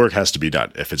work has to be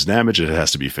done. If it's damaged, it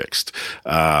has to be fixed.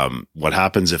 What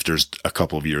happens if there's a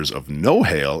couple of years of no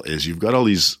hail is you've got all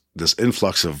this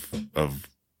influx of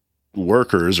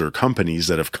workers or companies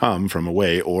that have come from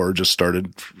away or just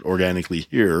started organically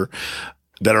here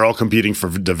that are all competing for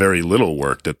the very little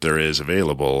work that there is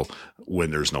available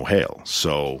when there's no hail.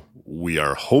 So we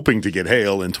are hoping to get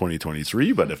hail in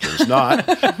 2023, but if there's not,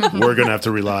 we're going to have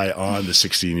to rely on the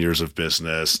 16 years of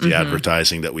business, the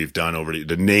advertising that we've done over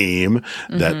the name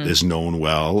that is known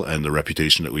well, and the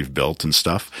reputation that we've built and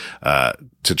stuff,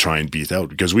 to try and beat out,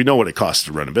 because we know what it costs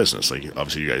to run a business. Like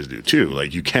obviously you guys do too.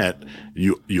 Like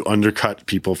you undercut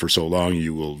people for so long,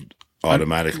 you will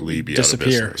automatically be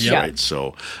disappear. Out of business, right?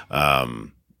 So,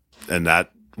 and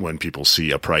that when people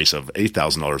see a price of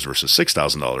 $8,000 versus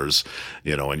 $6,000,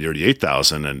 and you're the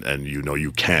 $8,000 and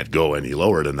you can't go any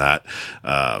lower than that,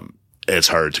 it's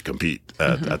hard to compete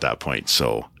at that point.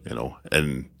 So,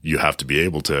 and you have to be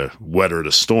able to weather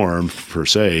the storm per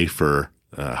se for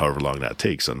however long that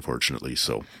takes, unfortunately.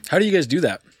 So how do you guys do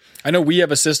that? I know we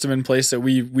have a system in place that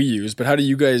we use, but how do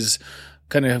you guys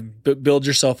kind of build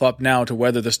yourself up now to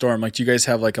weather the storm? Like, do you guys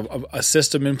have like a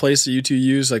system in place that you two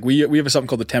use? Like we have something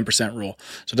called the 10% rule.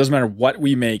 So it doesn't matter what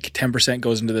we make, 10%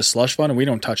 goes into this slush fund and we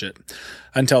don't touch it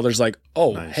until there's like,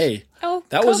 that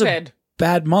COVID. was a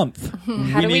bad month.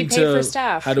 How do we pay for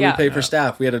staff? How do we pay for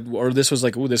staff? We had or this was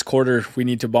like, this quarter we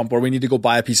need to bump, or we need to go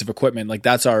buy a piece of equipment. Like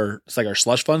it's like our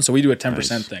slush fund. So we do a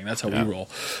 10% thing. That's how we roll.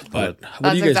 But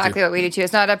what do you guys exactly what we do too.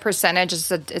 It's not a percentage.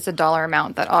 It's a dollar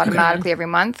amount that automatically every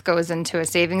month goes into a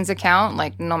savings account.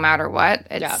 Like no matter what,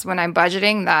 it's when I'm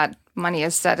budgeting, that money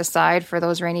is set aside for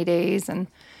those rainy days and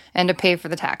to pay for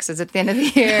the taxes at the end of the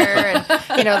year and,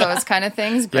 those kind of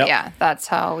things. But that's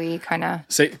how we kind of...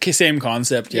 Same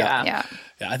concept. Yeah.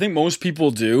 I think most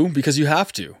people do because you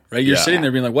have to, right? You're sitting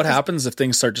there being like, what happens if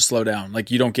things start to slow down?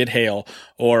 Like you don't get hail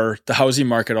or the housing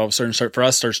market all of a sudden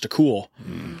starts to cool,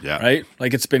 right?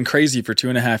 Like it's been crazy for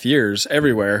 2.5 years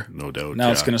everywhere. No doubt.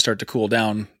 Now it's going to start to cool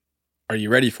down. Are you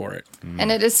ready for it?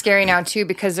 And it is scary now too,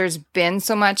 because there's been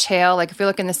so much hail. Like if you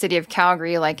look in the city of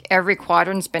Calgary, like every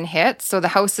quadrant's been hit. So the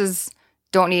houses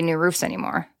don't need new roofs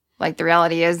anymore. Like the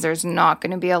reality is there's not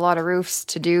going to be a lot of roofs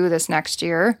to do this next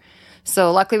year.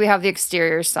 So luckily we have the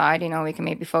exterior side, we can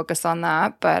maybe focus on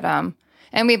that. But, and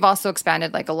we've also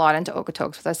expanded like a lot into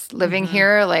Okotoks with us living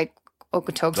here, like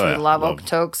Okotoks, we love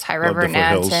Okotoks, High River,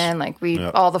 Nanton, like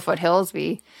all the foothills.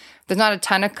 There's not a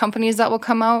ton of companies that will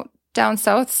come out down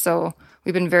south, so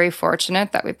we've been very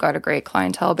fortunate that we've got a great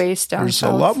clientele base down south.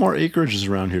 There's a lot more acreages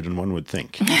around here than one would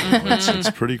think. It's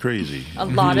pretty crazy. A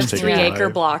lot of 3-acre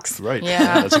blocks. Right.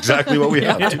 Yeah. That's exactly what we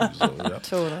have too. So,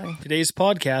 Totally. Today's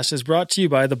podcast is brought to you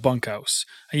by The Bunkhouse,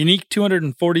 a unique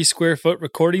 240 square foot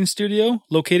recording studio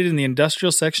located in the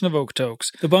industrial section of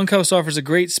Okotoks. The Bunkhouse offers a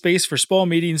great space for small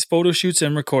meetings, photo shoots,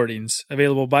 and recordings,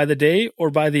 available by the day or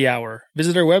by the hour.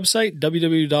 Visit our website,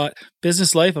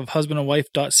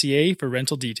 www.businesslifeofhusbandandwife.ca for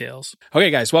rental details. Okay,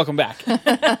 guys, welcome back.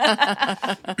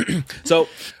 So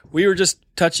we were just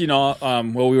touching on,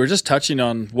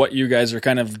 what you guys are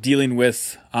kind of dealing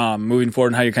with moving forward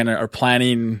and how you kind of are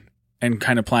planning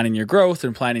your growth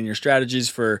and planning your strategies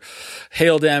for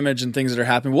hail damage and things that are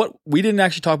happening. What we didn't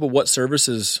actually talk about what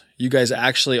services you guys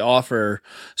actually offer.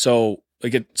 So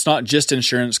like it's not just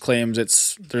insurance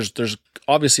claims. There's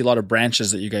obviously a lot of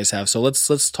branches that you guys have. So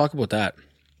let's talk about that.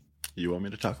 You want me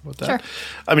to talk about that? Sure.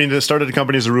 I mean, I started the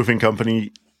company as a roofing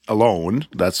company alone.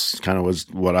 That's kind of was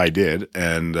what I did.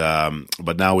 And,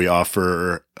 but now we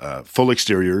offer, full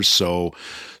exteriors. So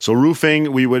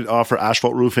roofing, we would offer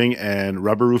asphalt roofing and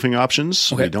rubber roofing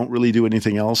options. Okay. We don't really do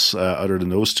anything else, other than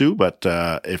those two. But,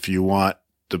 if you want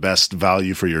the best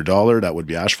value for your dollar, that would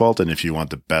be asphalt. And if you want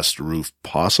the best roof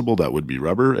possible, that would be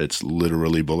rubber. It's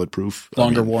literally bulletproof.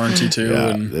 Longer warranty too.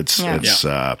 Yeah, And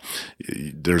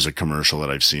there's a commercial that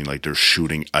I've seen, like they're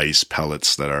shooting ice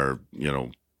pellets that are,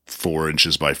 4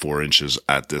 inches by 4 inches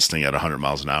at this thing at 100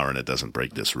 miles an hour, and it doesn't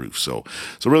break this roof. So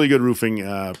it's a really good roofing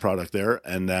product there.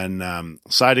 And then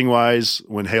siding wise,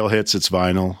 when hail hits, it's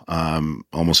vinyl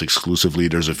almost exclusively.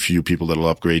 There's a few people that'll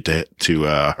upgrade to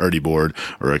a Hardy board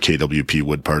or a KWP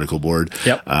wood particle board.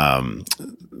 Yep.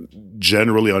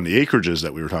 Generally on the acreages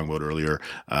that we were talking about earlier,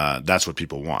 that's what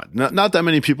people want. Not that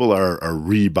many people are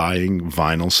rebuying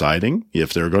vinyl siding.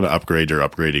 If they're going to upgrade, they're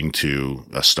upgrading to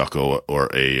a stucco or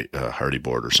a Hardy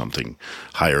board or something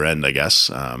higher end, I guess,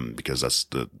 because that's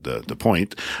the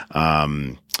point.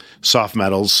 Soft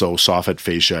metals, so soffit,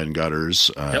 fascia, and gutters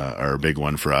are a big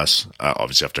one for us.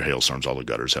 Obviously, after hailstorms, all the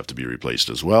gutters have to be replaced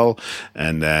as well.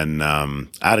 And then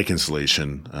attic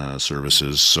insulation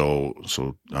services. So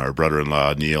our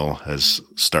brother-in-law, Neil, has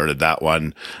started that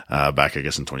one back, I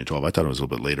guess, in 2012. I thought it was a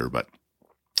little bit later, but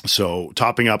so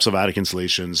topping ups of attic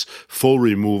insulations, full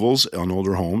removals on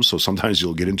older homes. So sometimes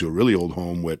you'll get into a really old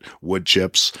home with wood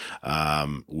chips.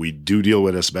 We do deal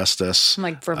with asbestos.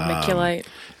 Like vermiculite.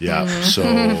 Yeah. So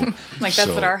Like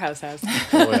that's what our house has.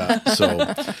 oh yeah.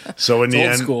 So in the old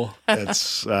end, school.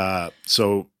 it's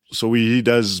so he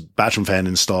does bathroom fan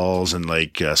installs and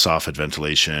like soffit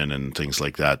ventilation and things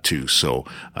like that too. So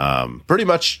pretty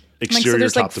much exterior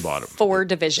there's top to bottom. 4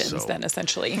 divisions So- then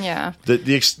essentially. Yeah.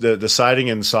 The siding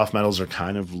and soft metals are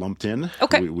kind of lumped in.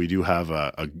 Okay. We do have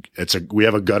we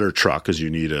have a gutter truck because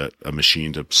you need a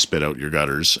machine to spit out your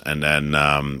gutters, and then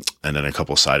a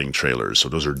couple siding trailers. So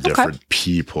those are different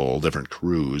people, different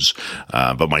crews.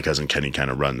 But my cousin Kenny kind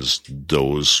of runs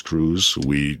those crews.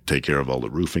 We take care of all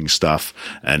the roofing stuff,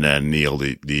 and then Neil,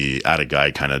 the attic guy,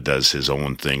 kind of does his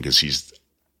own thing because he's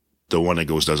the one that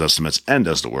does estimates and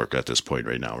does the work at this point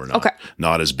right now. We're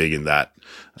not as big in that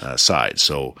side.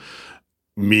 So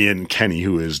me and Kenny,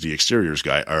 who is the exteriors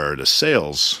guy, are the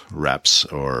sales reps,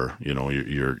 or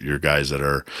your guys that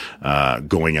are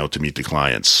going out to meet the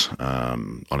clients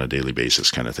on a daily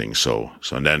basis, kind of thing. So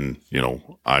and then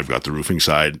I've got the roofing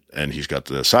side and he's got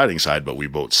the siding side, but we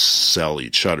both sell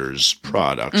each other's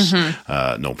products,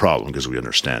 no problem, because we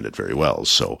understand it very well.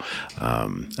 So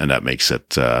and that makes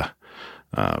it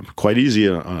quite easy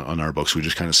on our books. We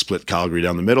just kind of split Calgary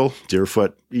down the middle,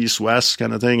 Deerfoot east west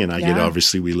kind of thing, and I get,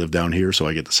 obviously we live down here, so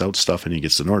I get the south stuff and he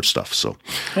gets the north stuff. So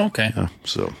Okay.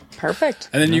 so Perfect.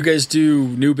 And then you guys do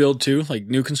new build too, like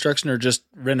new construction, or just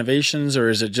renovations, or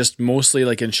is it just mostly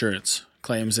like insurance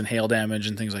claims and hail damage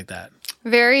and things like that?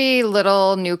 Very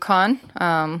little new con.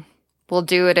 We'll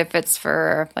do it if it's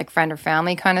for like friend or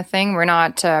family kind of thing. We're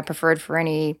not preferred for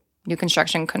any new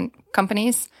construction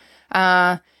companies.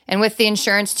 And with the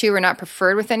insurance too, we're not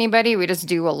preferred with anybody. We just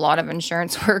do a lot of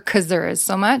insurance work because there is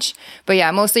so much. But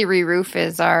yeah, mostly re-roof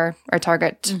is our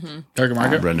target. Target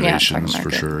market? renovations target for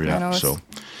market. sure. Yeah, Yeah. no, it's- So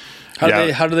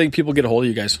How do people get a hold of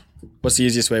you guys? What's the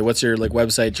easiest way? What's your like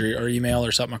website or email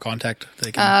or something, or contact?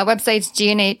 They can... Website's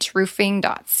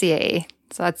gnhroofing.ca.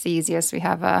 So that's the easiest. We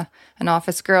have an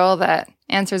office girl that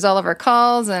answers all of our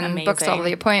calls and books all of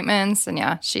the appointments. And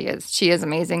yeah, she is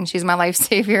amazing. She's my life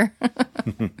savior.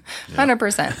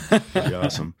 100%. pretty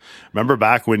awesome. Remember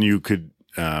back when you could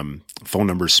phone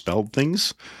numbers spelled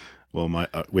things? Well,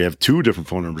 we have 2 different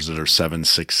phone numbers that are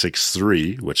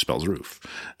 7663, which spells roof.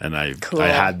 And I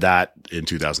had that in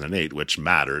 2008, which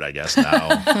mattered, I guess, now.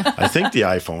 I think the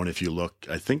iPhone, if you look,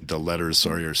 I think the letters,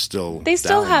 are still They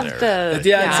still down have there. the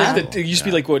Yeah, it's like it used to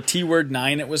be like what T-word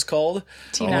 9 it was called.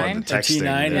 T9. the texting.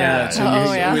 T9, Yeah. So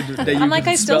I'm like,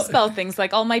 I still spell things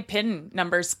like all my PIN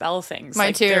numbers spell things. Mine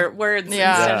like too. They're words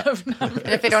Yeah. instead of numbers.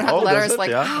 And if they don't have Oh, does letters, it?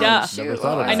 like, Yeah. Yeah. shoot. Never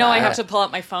thought of I that. know I have to pull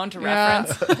up my phone to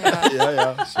reference.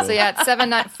 Yeah. So yeah, it's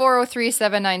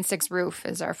 403-796 roof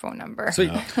is our phone number. So,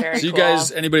 Very so you cool.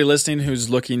 guys, anybody listening who's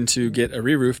looking to get a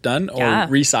re-roof done or Yeah.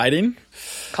 re-siding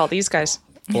Call these guys.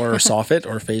 or soffit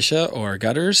or fascia or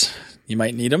gutters, you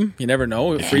might need them. You never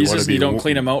know. It freezes wanna and be you don't wa-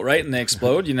 clean them out right and they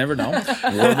explode. You never know.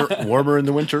 warmer in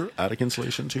the winter, attic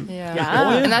insulation too.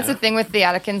 Yeah. And that's the thing with the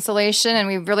attic insulation. And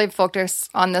we've really focused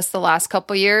on this the last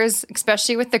couple of years,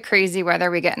 especially with the crazy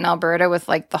weather we get in Alberta with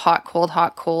like the hot,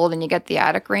 cold, and you get the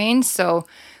attic rain. So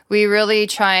we really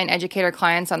try and educate our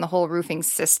clients on the whole roofing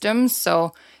system.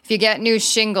 So if you get new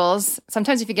shingles,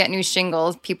 sometimes if you get new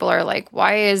shingles, people are like,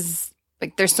 why is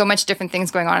like there's so much different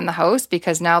things going on in the house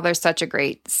because now there's such a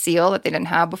great seal that they didn't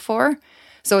have before.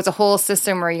 So it's a whole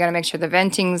system where you got to make sure the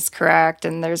venting's correct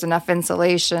and there's enough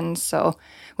insulation. So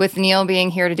with Neil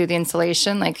being here to do the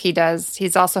insulation, like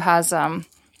he's also has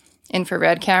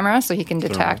infrared camera so he can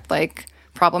detect like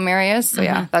problem areas. So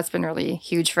yeah, that's been really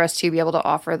huge for us to be able to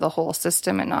offer the whole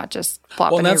system and not just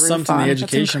plop a new that's roof something on. the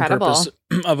education purpose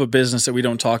of a business that we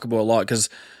don't talk about a lot, because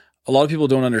a lot of people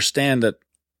don't understand that,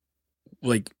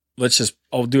 like,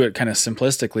 I'll do it kind of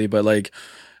simplistically, but like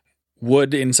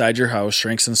wood inside your house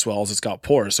shrinks and swells. It's got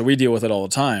pores. So we deal with it all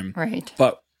the time. Right.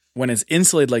 But when it's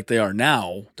insulated like they are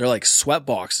now, they're like sweat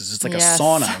boxes. It's like a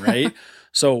sauna, right?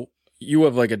 So you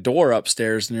have like a door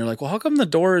upstairs and you're like, well, how come the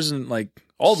door isn't like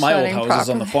all my old houses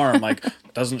on the farm, like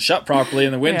doesn't shut properly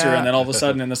in the winter. And then all of a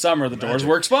sudden in the summer, the doors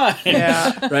works fine.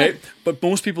 Yeah. Right. But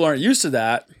most people aren't used to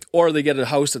that. Or they get a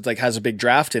house that like has a big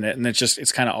draft in it and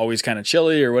it's kind of always kind of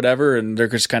chilly or whatever. And they're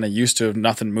just kind of used to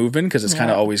nothing moving because it's kind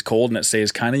of always cold and it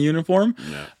stays kind of uniform.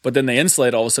 Yeah. But then they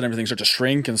insulate, all of a sudden everything starts to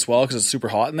shrink and swell because it's super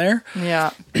hot in there.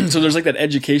 Yeah. So there's like that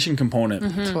education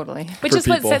component. Totally. Which is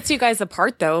what sets you guys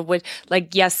apart though. With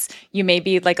like, yes, you may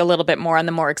be like a little bit more on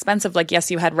the more expensive. Like, yes,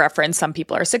 you had reference. Some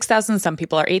people are 6,000, some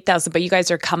people are 8,000, but you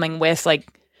guys are coming with like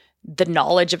the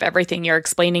knowledge of everything. You're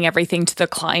explaining everything to the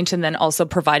client and then also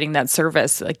providing that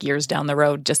service like years down the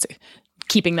road, just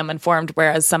keeping them informed.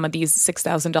 Whereas some of these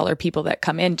 $6,000 people that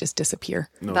come in just disappear.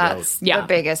 That's the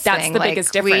biggest thing. That's the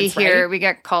biggest difference. We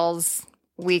get calls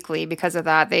weekly because of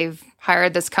that. They've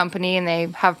hired this company and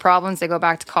they have problems. They go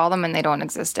back to call them and they don't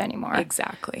exist anymore.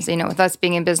 Exactly. So, with us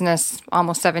being in business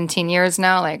almost 17 years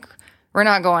now, like we're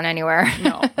not going anywhere.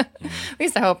 No. At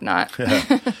least I hope not.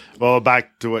 Well,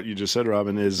 back to what you just said,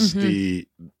 Robin, is that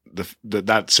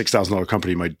 $6,000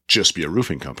 company might just be a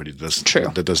roofing company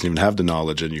that doesn't even have the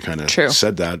knowledge. And you kind of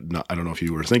said that. I don't know if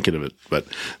you were thinking of it, but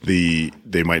they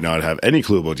might not have any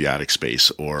clue about the attic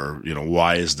space, or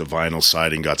why is the vinyl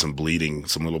siding got some bleeding,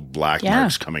 some little black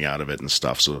marks coming out of it and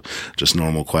stuff. So just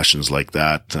normal questions like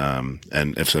that.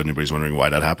 And if anybody's wondering why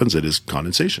that happens, it is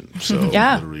condensation. So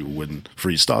literally when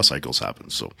freeze thaw cycles happen.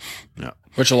 So yeah.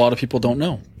 Which a lot of people don't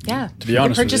know. Yeah. To be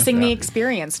honest, purchasing the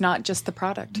experience, not just the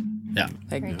product. Yeah.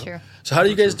 Very true. So how do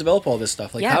you guys develop all this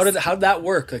stuff? Like how did that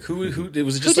work? Like who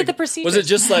was it just did the procedure? Was it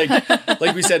just like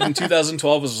we said in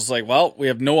 2012 was just like, well, we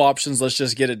have no options, let's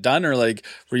just get it done? Or like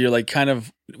were you like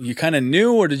you kind of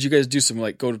knew, or did you guys do some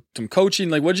coaching?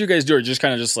 Like what did you guys do? Or just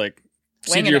kind of just like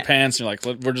seat your pants and you're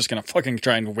like, we're just gonna fucking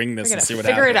try and wing this and see what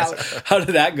happens. Figure it out. How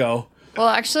did that go? Well,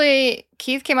 actually,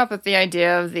 Keith came up with the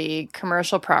idea of the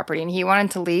commercial property and he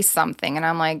wanted to lease something. And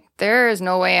I'm like, there is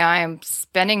no way I'm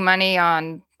spending money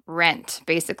on rent,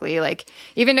 basically. Like,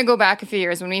 even to go back a few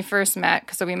years when we first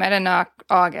met, so we met in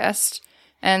August.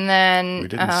 And then we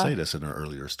didn't say this in our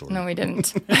earlier story. No, we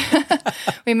didn't.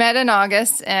 We met in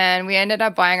August and we ended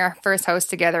up buying our first house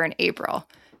together in April.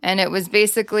 And it was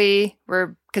basically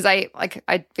because I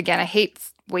hate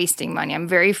wasting money. I'm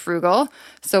very frugal.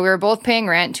 So we were both paying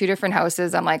rent, 2 different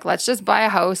houses. I'm like, let's just buy a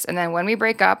house. And then when we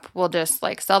break up, we'll just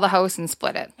like sell the house and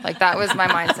split it. Like that was my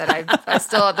mindset. I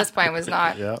still at this point was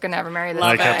not going to ever marry this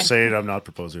guy. I kept saying, I'm not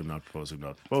proposing.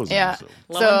 Yeah. So.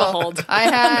 Lo and behold. I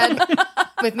had,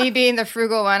 with me being the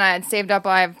frugal one, I had saved up,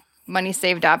 I have money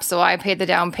saved up. So I paid the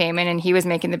down payment and he was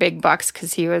making the big bucks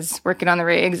because he was working on the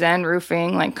rigs and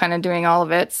roofing, like kind of doing all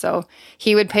of it. So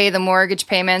he would pay the mortgage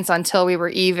payments until we were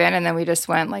even. And then we just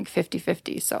went like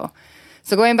 50-50. So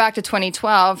going back to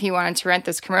 2012, he wanted to rent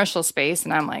this commercial space.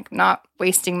 And I'm like, not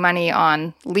wasting money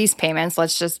on lease payments.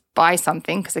 Let's just buy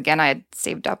something. Because again, I had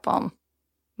saved up all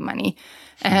money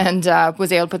and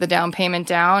was able to put the down payment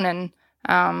down. And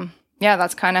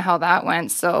that's kind of how that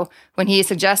went. So when he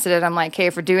suggested it, I'm like, hey,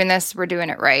 if we're doing this, we're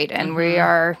doing it right. And we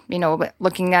are,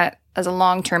 looking at as a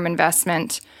long-term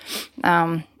investment.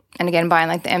 And again, buying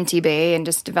like the empty bay and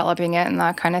just developing it and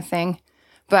that kind of thing.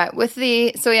 But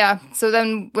so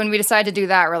then when we decided to do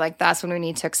that, we're like, that's when we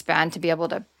need to expand to be able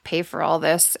to pay for all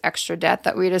this extra debt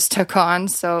that we just took on.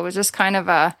 So it was just kind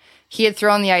of he had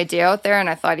thrown the idea out there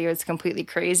and I thought he was completely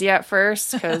crazy at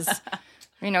first because...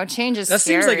 change is that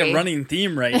scary. Seems like a running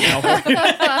theme right now.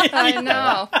 I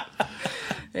know.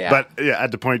 Yeah. But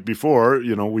at the point before,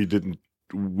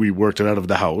 we worked it out of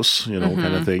the house, kind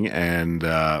of thing. And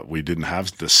we didn't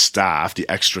have the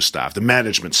extra staff, the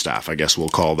management staff, I guess we'll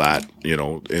call that,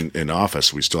 in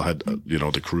office. We still had,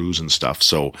 the crews and stuff.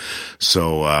 So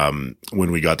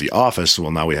when we got the office,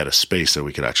 well, now we had a space that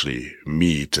we could actually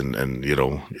meet and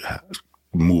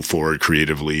move forward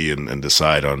creatively and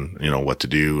decide on, what to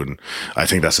do. And I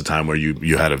think that's the time where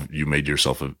you made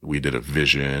yourself we did a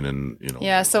vision and,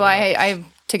 Yeah. So I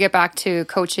to get back to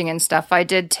coaching and stuff, I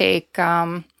did take,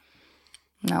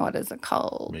 now what is it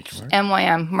called? Make Your Mark?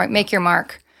 MYM, Make Your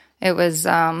Mark. It was,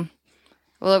 it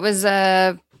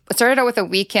started out with a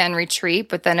weekend retreat,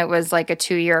 but then it was like a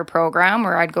 2-year program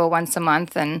where I'd go once a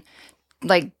month and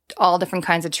like all different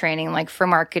kinds of training, like for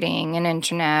marketing and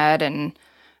internet and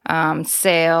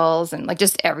sales and like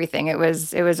just everything. It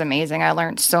was amazing. I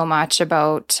learned so much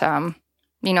about,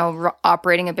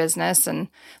 operating a business. And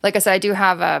like I said, I do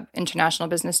have a international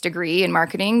business degree in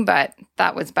marketing, but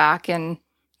that was back in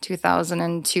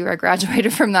 2002. I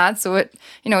graduated from that. So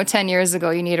 10 years ago,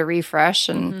 you need a refresh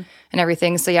and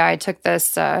everything. So yeah, I took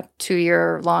this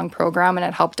 2-year long program and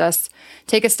it helped us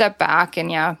take a step back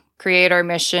and create our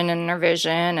mission and our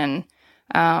vision and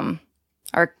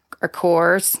our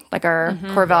cores, like our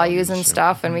core values and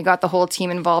stuff. And we got the whole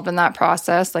team involved in that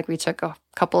process. Like we took a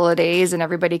couple of days and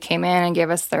everybody came in and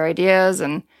gave us their ideas.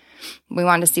 And we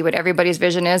wanted to see what everybody's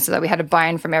vision is so that we had a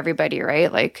buy-in from everybody,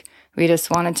 right? Like we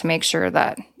just wanted to make sure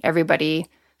that everybody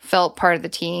felt part of the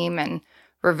team. And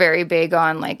we're very big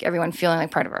on like everyone feeling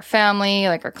like part of our family,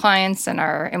 like our clients and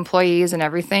our employees and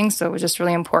everything. So it was just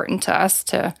really important to us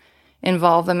to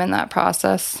involve them in that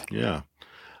process. Yeah.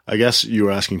 I guess you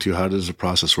were asking too, how does the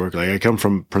process work? Like I come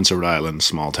from Prince Edward Island,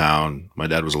 small town. My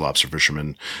dad was a lobster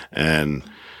fisherman. And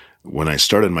when I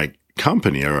started my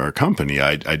company or our company,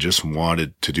 I just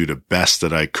wanted to do the best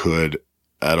that I could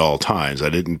at all times. I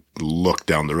didn't look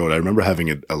down the road. I remember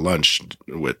having a lunch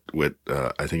with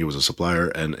I think it was a supplier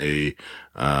and a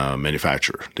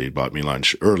manufacturer. They bought me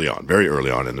lunch very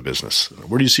early on in the business.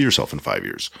 Where do you see yourself in 5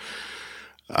 years?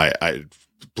 I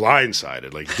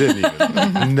blindsided, like didn't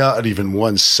even, not even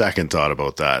 1 second thought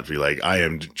about that. Be like, I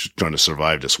am just trying to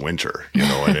survive this winter,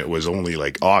 and it was only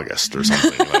like August or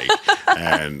something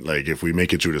and like, if we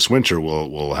make it through this winter,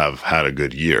 we'll have had a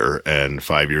good year, and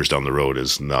 5 years down the road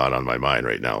is not on my mind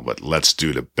right now, but let's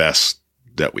do the best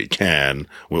that we can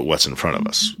with what's in front of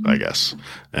us, I guess.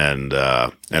 And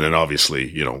then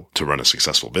obviously, to run a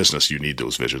successful business, you need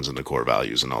those visions and the core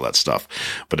values and all that stuff.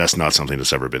 But that's not something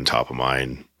that's ever been top of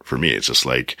mind for me. It's just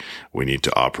like, we need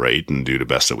to operate and do the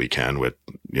best that we can with,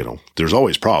 there's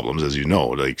always problems, as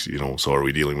so are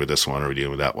we dealing with this one? Are we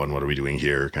dealing with that one? What are we doing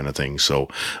here? Kind of thing. So,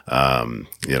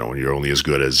 you're only as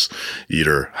good as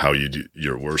either how you do,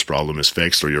 your worst problem is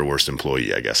fixed or your worst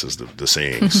employee, I guess is the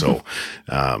saying. So,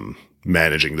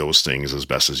 managing those things as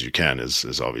best as you can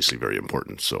is obviously very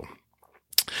important. So,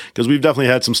 because we've definitely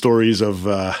had some stories of,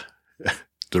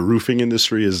 the roofing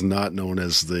industry is not known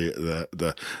as the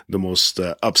most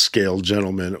upscale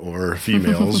gentlemen or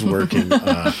females working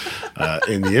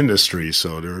in the industry.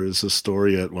 So there is a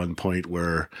story at one point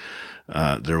where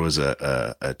there was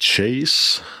a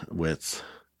chase with,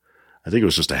 I think it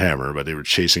was just a hammer, but they were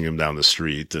chasing him down the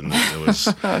street, and it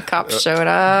was cops showed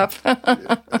up.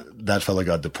 That fella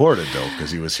got deported though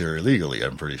because he was here illegally.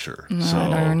 I'm pretty sure. So I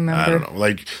don't remember. I don't know.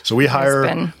 Like, so we hire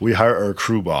our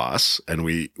crew boss, and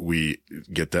we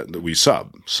get that we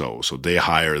sub. So they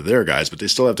hire their guys, but they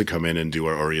still have to come in and do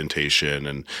our orientation,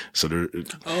 and so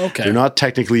they're not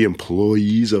technically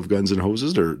employees of Guns and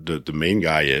Hoses. They're the main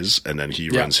guy is, and then he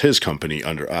runs his company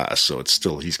under us. So it's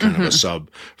still he's kind of a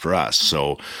sub for us.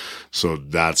 So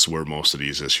that's where most of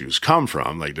these issues come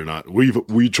from. Like they're not, we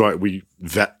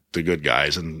vet the good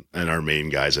guys, and our main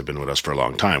guys have been with us for a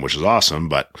long time, which is awesome,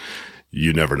 but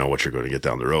you never know what you're going to get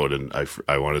down the road. And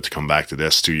I wanted to come back to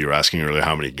this too. You were asking earlier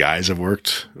how many guys have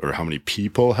worked or how many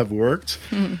people have worked.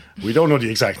 We don't know the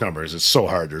exact numbers. It's so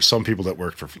hard. There's some people that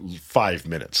worked for 5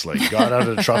 minutes, like got out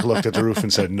of the truck, looked at the roof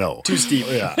and said, no. Too steep.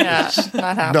 Yeah,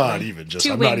 not happening. Not even just,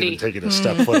 I'm not even taking a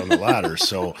step foot on the ladder.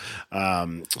 So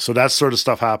that sort of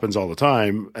stuff happens all the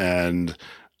time. And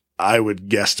I would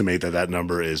guesstimate that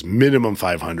number is minimum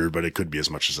 500, but it could be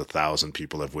as much as 1,000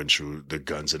 people have went through the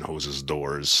Guns and Hoses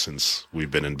doors since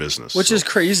we've been in business. Which is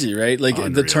crazy, right? Like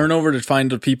unreal. The turnover to find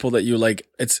the people that you like,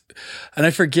 and I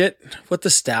forget what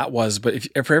the stat was, but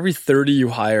if for every 30 you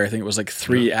hire, I think it was like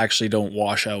 3 actually don't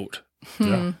wash out.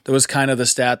 Yeah. That was kind of the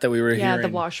stat that we were hearing. Yeah, the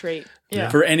wash rate. Yeah.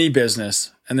 For any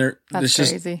business. And it's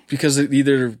just crazy. Because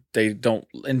either they don't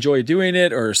enjoy doing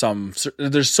it or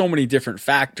there's so many different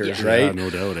factors, right? Yeah, no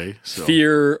doubt, So.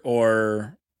 Fear,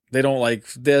 or they don't like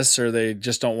this, or they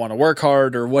just don't want to work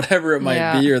hard, or whatever it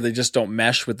might be, or they just don't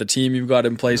mesh with the team you've got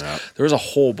in place. Yeah. There was a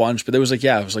whole bunch, but there was it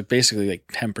was like basically like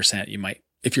 10% you might,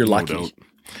 if you're lucky. Doubt.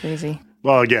 Crazy.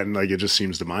 Well, again, like it just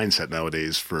seems the mindset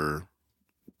nowadays for,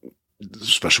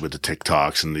 especially with the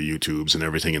TikToks and the YouTubes and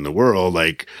everything in the world,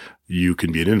 like you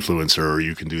can be an influencer or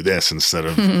you can do this instead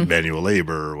of manual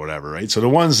labor or whatever, right? So the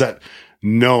ones that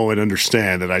know and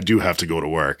understand that I do have to go to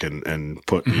work and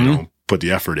put, put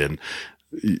the effort in,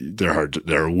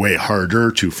 they're way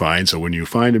harder to find. So when you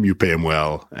find them, you pay them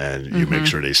well and you make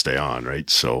sure they stay on, right?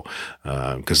 So,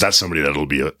 cause that's somebody that'll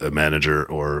be a manager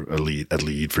or a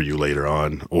lead for you later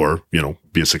on, or,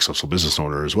 be a successful business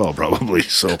owner as well, probably.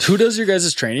 So who does your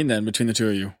guys' training then between the two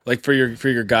of you? Like for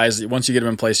your guys, once you get them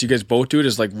in place, you guys both do it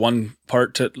as like one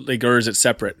part to like, or is it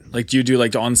separate? Like, do you do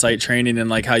like the on-site training and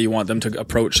like how you want them to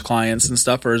approach clients and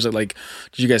stuff? Or is it like,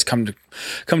 did you guys come to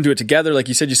it together? Like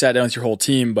you said, you sat down with your whole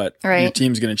team, but your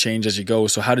team's going to change as you go.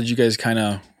 So how did you guys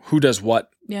who does what?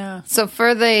 Yeah. So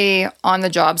for the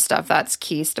on-the-job stuff, that's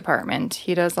Keith's department.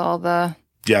 He does all the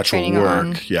actual training work.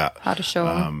 on Yeah. how to show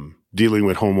them. Dealing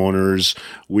with homeowners,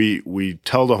 we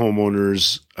tell the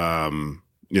homeowners,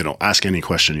 ask any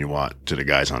question you want to the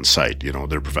guys on site.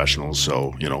 They're professionals.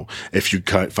 So, if you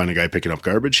find a guy picking up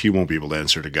garbage, he won't be able to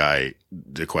answer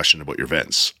the question about your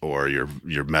vents or your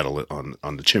metal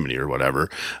on the chimney or whatever.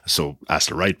 So ask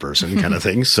the right person kind of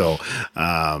thing. So,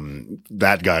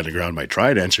 that guy on the ground might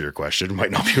try to answer your question,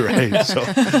 might not be right. So,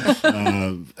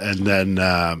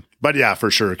 but yeah, for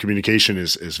sure, communication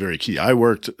is very key. I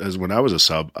worked when I was a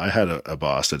sub, I had a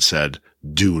boss that said,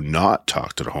 do not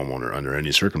talk to the homeowner under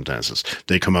any circumstances.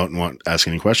 They come out and ask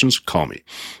any questions, call me.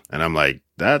 And I'm like,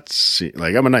 that's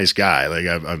like, I'm a nice guy. Like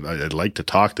I'd like to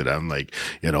talk to them. Like,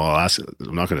 I'll ask,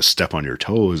 I'm not going to step on your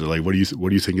toes. Or like, what do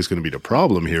you think is going to be the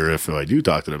problem here if I do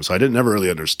talk to them? So I never really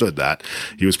understood that.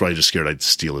 He was probably just scared I'd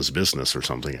steal his business or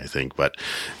something, I think. But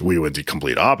we went the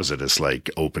complete opposite. It's like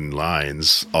open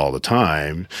lines all the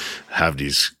time, have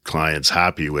these clients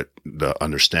happy with the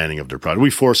understanding of their product.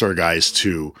 We force our guys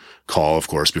to call, of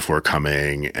course, before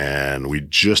coming, and we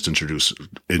just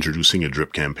introducing a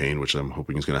drip campaign, which I'm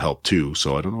hoping is going to help too.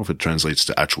 So I don't know if it translates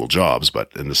to actual jobs,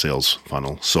 but in the sales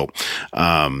funnel. So,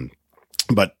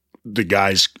 but the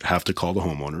guys have to call the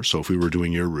homeowner. So if we were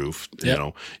doing your roof,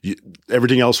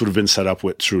 everything else would have been set up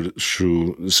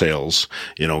through sales,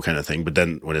 kind of thing. But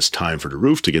then when it's time for the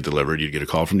roof to get delivered, you get a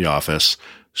call from the office.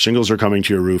 Shingles are coming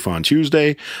to your roof on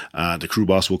Tuesday. The crew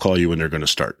boss will call you when they're going to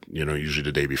start, usually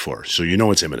the day before. So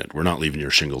it's imminent. We're not leaving your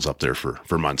shingles up there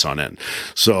for months on end.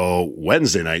 So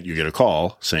Wednesday night, you get a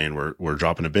call saying we're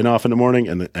dropping a bin off in the morning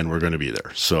and we're going to be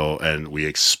there. So, and we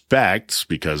expect,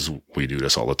 because we do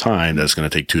this all the time, that it's going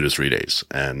to take 2 to 3 days.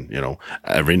 And,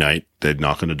 every night they'd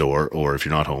knock on the door, or if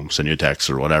you're not home, send you a text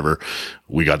or whatever.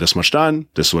 We got this much done.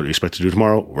 This is what we expect to do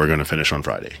tomorrow. We're going to finish on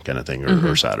Friday kind of thing,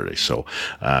 or Saturday. So,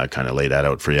 kind of lay that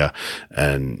out for you.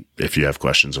 And if you have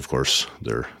questions, of course,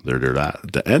 they're there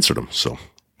to answer them. So.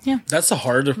 Yeah. That's the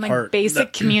harder part.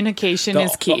 Basic communication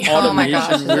is key. Oh my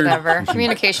gosh, whatever.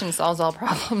 Communication solves all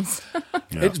problems.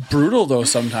 It's brutal though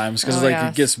sometimes, because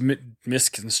it gets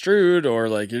misconstrued, or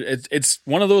like it's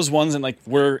one of those ones, and like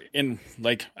we're in,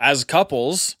 like, as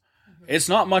couples, it's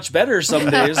not much better some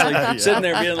days. Like sitting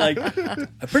there being like,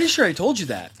 I'm pretty sure I told you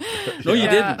that. No, you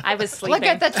didn't. I was sleeping. Look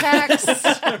at the text.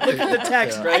 Look at the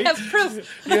text, right? I have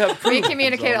proof. You have proof. We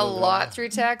communicate a lot through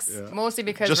text, mostly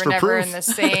because Just we're for never proof. in the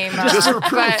same. Just for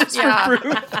proof. But Just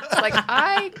it's like,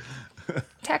 I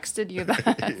texted you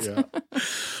that.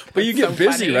 But you get so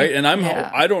busy, funny. right? And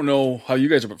Yeah. I don't know how you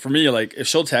guys are, but for me, like, if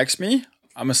she'll text me,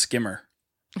 I'm a skimmer.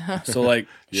 So like,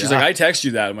 she's like, I text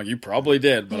you that. I'm like, you probably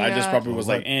did, but I just Yeah. probably was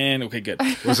like, okay, good.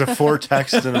 Was it 4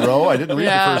 texts in a row? I didn't read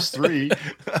Yeah. the first 3.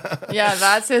 Yeah,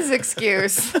 that's his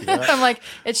excuse. I'm like,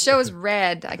 it shows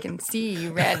red. I can see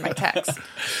you read my text.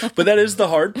 But that is the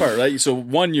hard part, right? So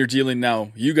one, you're dealing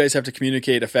now, you guys have to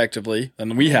communicate effectively,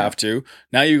 and we have to.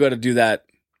 Now you got to do that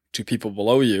to people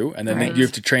below you, and then Right. you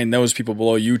have to train those people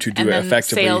below you to do And it then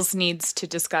effectively. sales needs to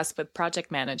discuss with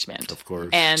project management. Of course.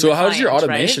 And So the how's your client,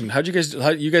 automation? right?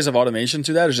 How you guys have automation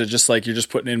to that? Or is it just like you're just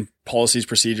putting in policies,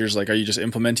 procedures? Like, are you just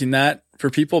implementing that for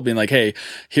people, being like, hey,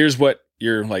 here's what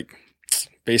your, like,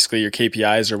 basically your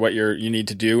KPIs or what you need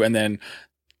to do, and then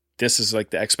this is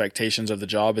like the expectations of the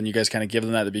job, and you guys kind of give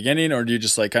them that at the beginning, or do you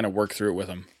just like kind of work through it with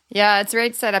them? Yeah, it's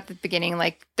right set up at the beginning.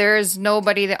 Like, there's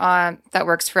nobody that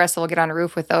works for us that will get on a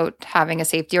roof without having a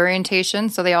safety orientation.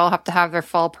 So they all have to have their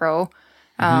fall pro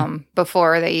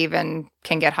before they even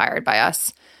can get hired by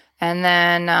us. And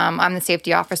then I'm the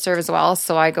safety officer as well.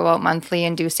 So I go out monthly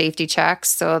and do safety checks.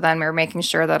 So then we're making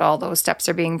sure that all those steps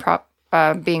are being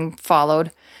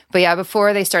followed. But yeah,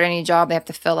 before they start any job, they have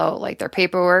to fill out like their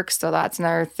paperwork. So that's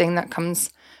another thing that comes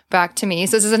back to me.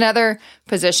 So this is another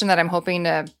position that I'm hoping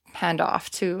to hand off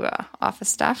to office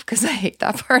staff, because I hate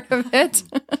that part of it.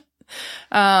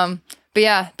 But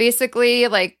yeah, basically,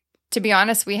 like, to be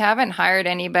honest, we haven't hired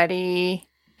anybody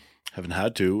Haven't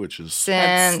had to, which is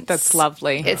since That's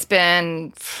lovely. it's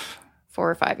been 4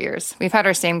 or 5 years. We've had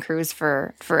our same crews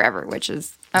for forever, which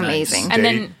is amazing. And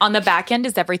then on the back end,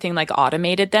 is everything like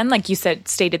automated then? Like you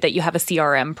stated that you have a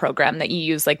CRM program that you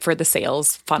use like for the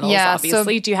sales funnels,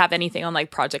 obviously. Do you have anything on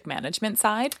like project management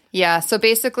side? Yeah. So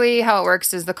basically how it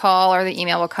works is the call or the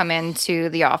email will come into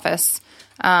the office.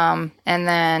 And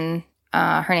then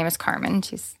her name is Carmen.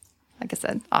 She's, like I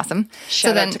said, awesome.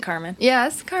 Shout out to Carmen.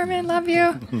 Yes, Carmen, love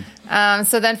you.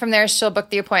 So then from there, she'll book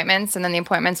the appointments, and then the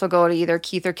appointments will go to either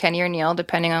Keith or Kenny or Neil,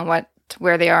 depending on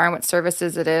where they are and what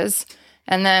services it is.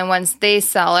 And then once they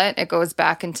sell it, it goes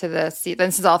back into this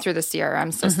is all through the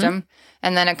CRM system.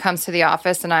 And then it comes to the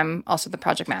office, and I'm also the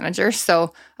project manager.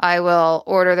 So I will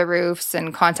order the roofs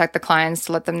and contact the clients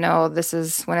to let them know this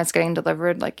is when it's getting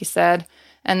delivered, like you said.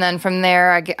 And then from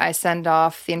there, I send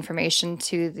off the information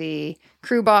to the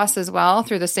crew boss as well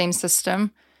through the same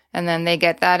system. And then they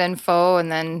get that info,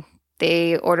 and then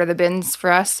they order the bins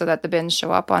for us so that the bins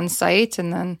show up on site.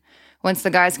 And then once the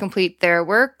guys complete their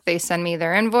work, they send me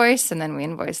their invoice, and then we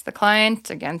invoice the client,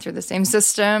 again, through the same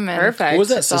system. And Perfect. What was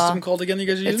that system called again you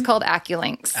guys are using? It's called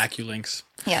AccuLinks. AccuLinks.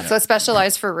 Yeah, so it's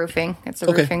specialized for roofing. It's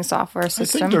a roofing software I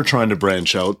system. think they're trying to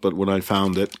branch out, but when I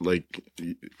found it, like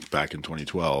back in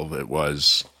 2012, it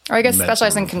was. Or I guess meant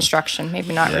specialized to in roofing. construction,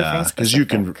 maybe not roofing Yeah, because specific. you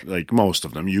can, like most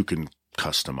of them, you can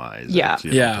customize. Yeah. it,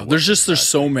 you know, Yeah, to there's what just there's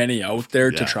so many out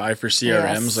there to Yeah. try for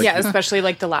CRMs. Yes. Like, Yeah, especially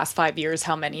like the last 5 years,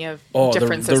 how many of oh,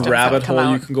 different the systems rabbit have come hole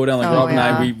out. you can go down. Like Oh, Rob and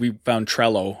I, yeah. we found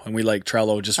Trello, and we like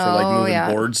Trello just for like Oh, moving yeah.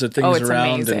 boards and Oh, things it's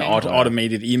around amazing. and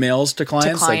automated emails to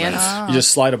clients. clients. Like, you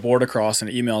just slide a board across and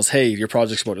it emails, hey, your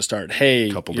project's about to start.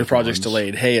 Hey, Couple your different project's ones.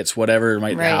 delayed. Hey, it's whatever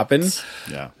might Right. happen.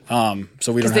 Yeah.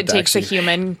 So we don't Because have it to takes actually. the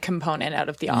human component out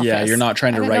of the office. Yeah, you're not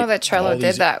trying I to didn't write. know that all Trello did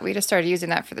these- that. We just started using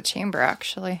that for the chamber,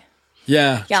 actually.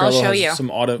 Yeah, Yeah, I'll Trello show has you. some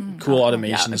cool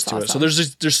automations that's to it. So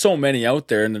awesome. there's so many out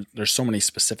there, and there's so many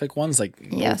specific ones like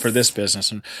Yes. for this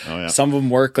business, and yeah. some of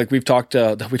them work. Like we talked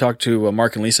to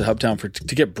Mark and Lisa at Hubtown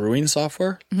to get brewing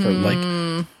software for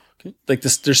like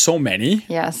this. There's so many,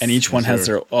 Yes. and each one has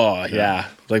their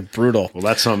like brutal. Well,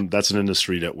 that's an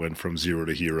industry that went from zero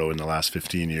to hero in the last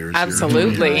 15 years.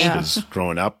 Absolutely. Yeah. Because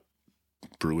growing up,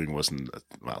 brewing wasn't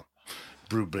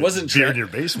Wasn't beer tre- in your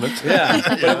basement. Yeah,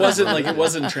 but it wasn't trendy. It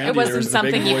wasn't There was the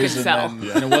something big you could boys, and sell. then-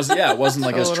 and it wasn't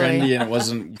like as Totally. trendy, and it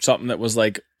wasn't something that was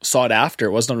like sought after.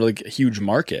 It wasn't really a huge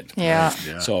market. Yeah.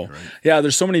 Yeah, So right. yeah,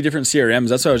 there's so many different CRMs.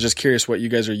 That's why I was just curious what you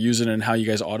guys are using and how you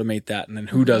guys automate that, and then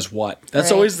who does what. That's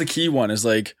Right. always the key one. Is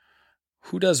like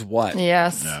who does what,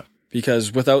 Yes. Yeah.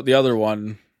 because without the other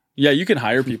one, yeah, you can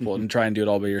hire people and try and do it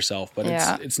all by yourself, but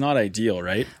Yeah. it's not ideal,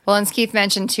 right? Well, and as Keith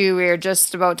mentioned too, we were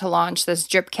just about to launch this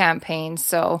drip campaign.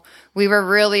 So we were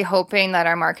really hoping that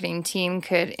our marketing team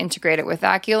could integrate it with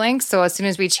AccuLinks. So as soon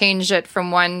as we changed it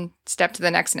from one step to the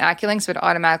next in AccuLinks, it would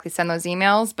automatically send those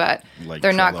emails, but Like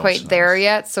they're not Trello quite sounds. there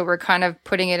yet. So we're kind of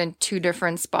putting it in 2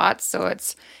 different spots. So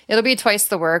it'll be twice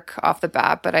the work off the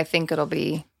bat, but I think it'll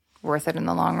be worth it in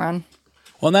the long run.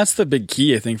 Well, and that's the big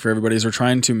key, I think, for everybody is we're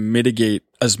trying to mitigate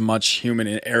as much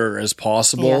human error as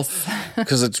possible Yes.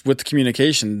 because it's with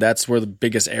communication. That's where the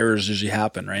biggest errors usually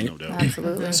happen, right? No doubt.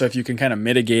 Absolutely. So if you can kind of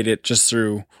mitigate it just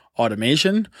through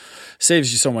automation,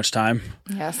 saves you so much time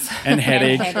Yes. and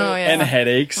headache Oh, yeah. and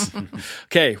headaches.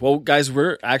 Okay, well, guys,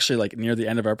 we're actually like near the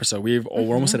end of our episode. We're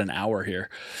almost at an hour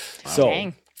here. So,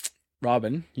 Dang.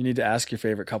 Robin, you need to ask your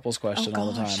favorite couples question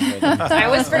all the time. I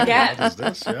always forget. What is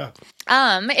this? Yeah.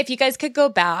 If you guys could go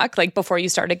back, like before you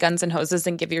started Guns and Hoses,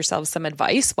 and give yourselves some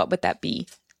advice, what would that be?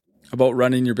 About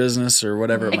running your business or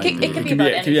whatever it, It might can- be. it can be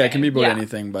about Yeah, it can be about anything.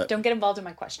 anything, but Don't get involved in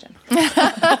my question.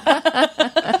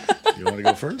 You want to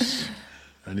go first?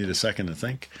 I need a second to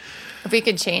think. If we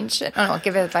could change it. Oh, no,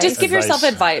 give it advice. Just give yourself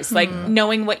Advice. advice, like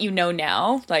knowing what you know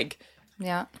now, like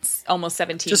Yeah. almost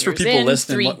 17 Just for years people in,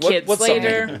 listening, 3 what- kids what's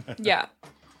later. Yeah.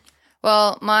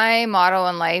 Well, my motto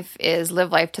in life is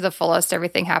live life to the fullest.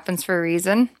 Everything happens for a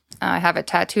reason. I have it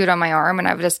tattooed on my arm, and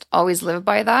I've just always lived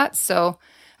by that. So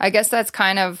I guess that's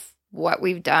kind of what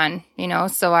we've done, you know?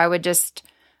 So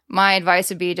my advice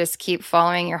would be just keep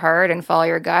following your heart and follow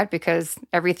your gut, because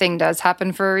everything does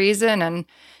happen for a reason. And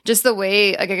just the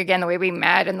way, like, again, the way we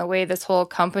met and the way this whole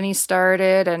company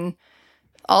started and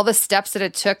all the steps that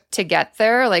it took to get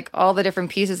there, like all the different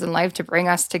pieces in life to bring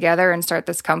us together and start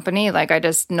this company. Like, I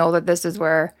just know that this is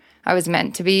where I was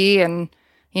meant to be. And,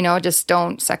 you know, just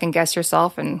don't second guess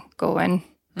yourself and go in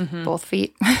both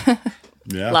feet.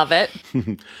 Yeah. Love it.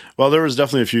 Well, there was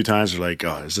definitely a few times where like,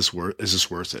 oh, is this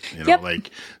worth it? You know, Yep.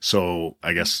 like, so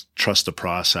I guess trust the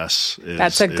process is,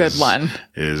 That's a good one.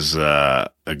 is a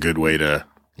good way to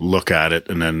look at it.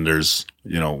 And then there's,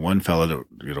 one fella that,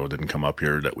 didn't come up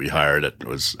here that we hired. It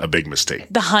was a big mistake.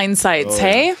 The hindsights,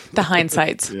 hey? The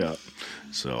hindsights. Yeah.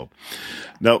 So,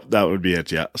 nope, that would be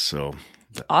it. Yeah. So.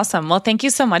 Awesome. Well, thank you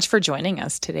so much for joining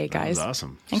us today, guys. That was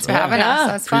awesome. Thanks for having us.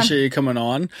 That was fun. Appreciate you coming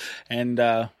on. And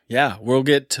we'll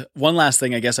get one last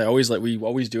thing. I guess we always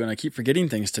do, and I keep forgetting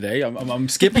things today. I'm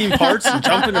skipping parts and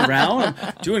jumping around.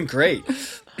 I'm doing great.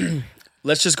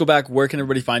 Let's just go back. Where can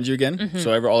everybody find you again?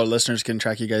 So all our listeners can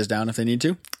track you guys down if they need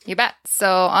to. You bet. So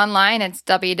online, it's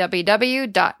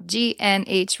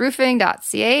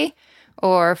www.gnhroofing.ca.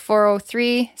 or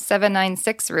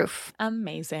 403-796-ROOF.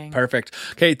 Amazing. Perfect.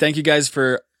 Okay, thank you guys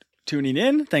for tuning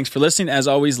in. Thanks for listening. As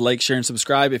always, like, share, and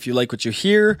subscribe if you like what you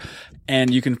hear.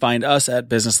 And you can find us at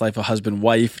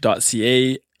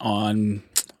businesslifeofhusbandwife.ca and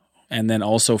then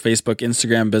also Facebook,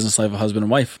 Instagram, Business Life of Husband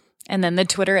and Wife. And then the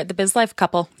Twitter at the Biz Life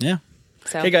Couple. Yeah.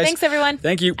 So hey guys. Thanks, everyone.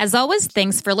 Thank you. As always,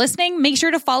 thanks for listening. Make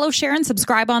sure to follow, share, and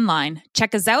subscribe online.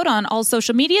 Check us out on all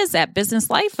social medias at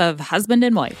Business Life of Husband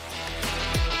and Wife.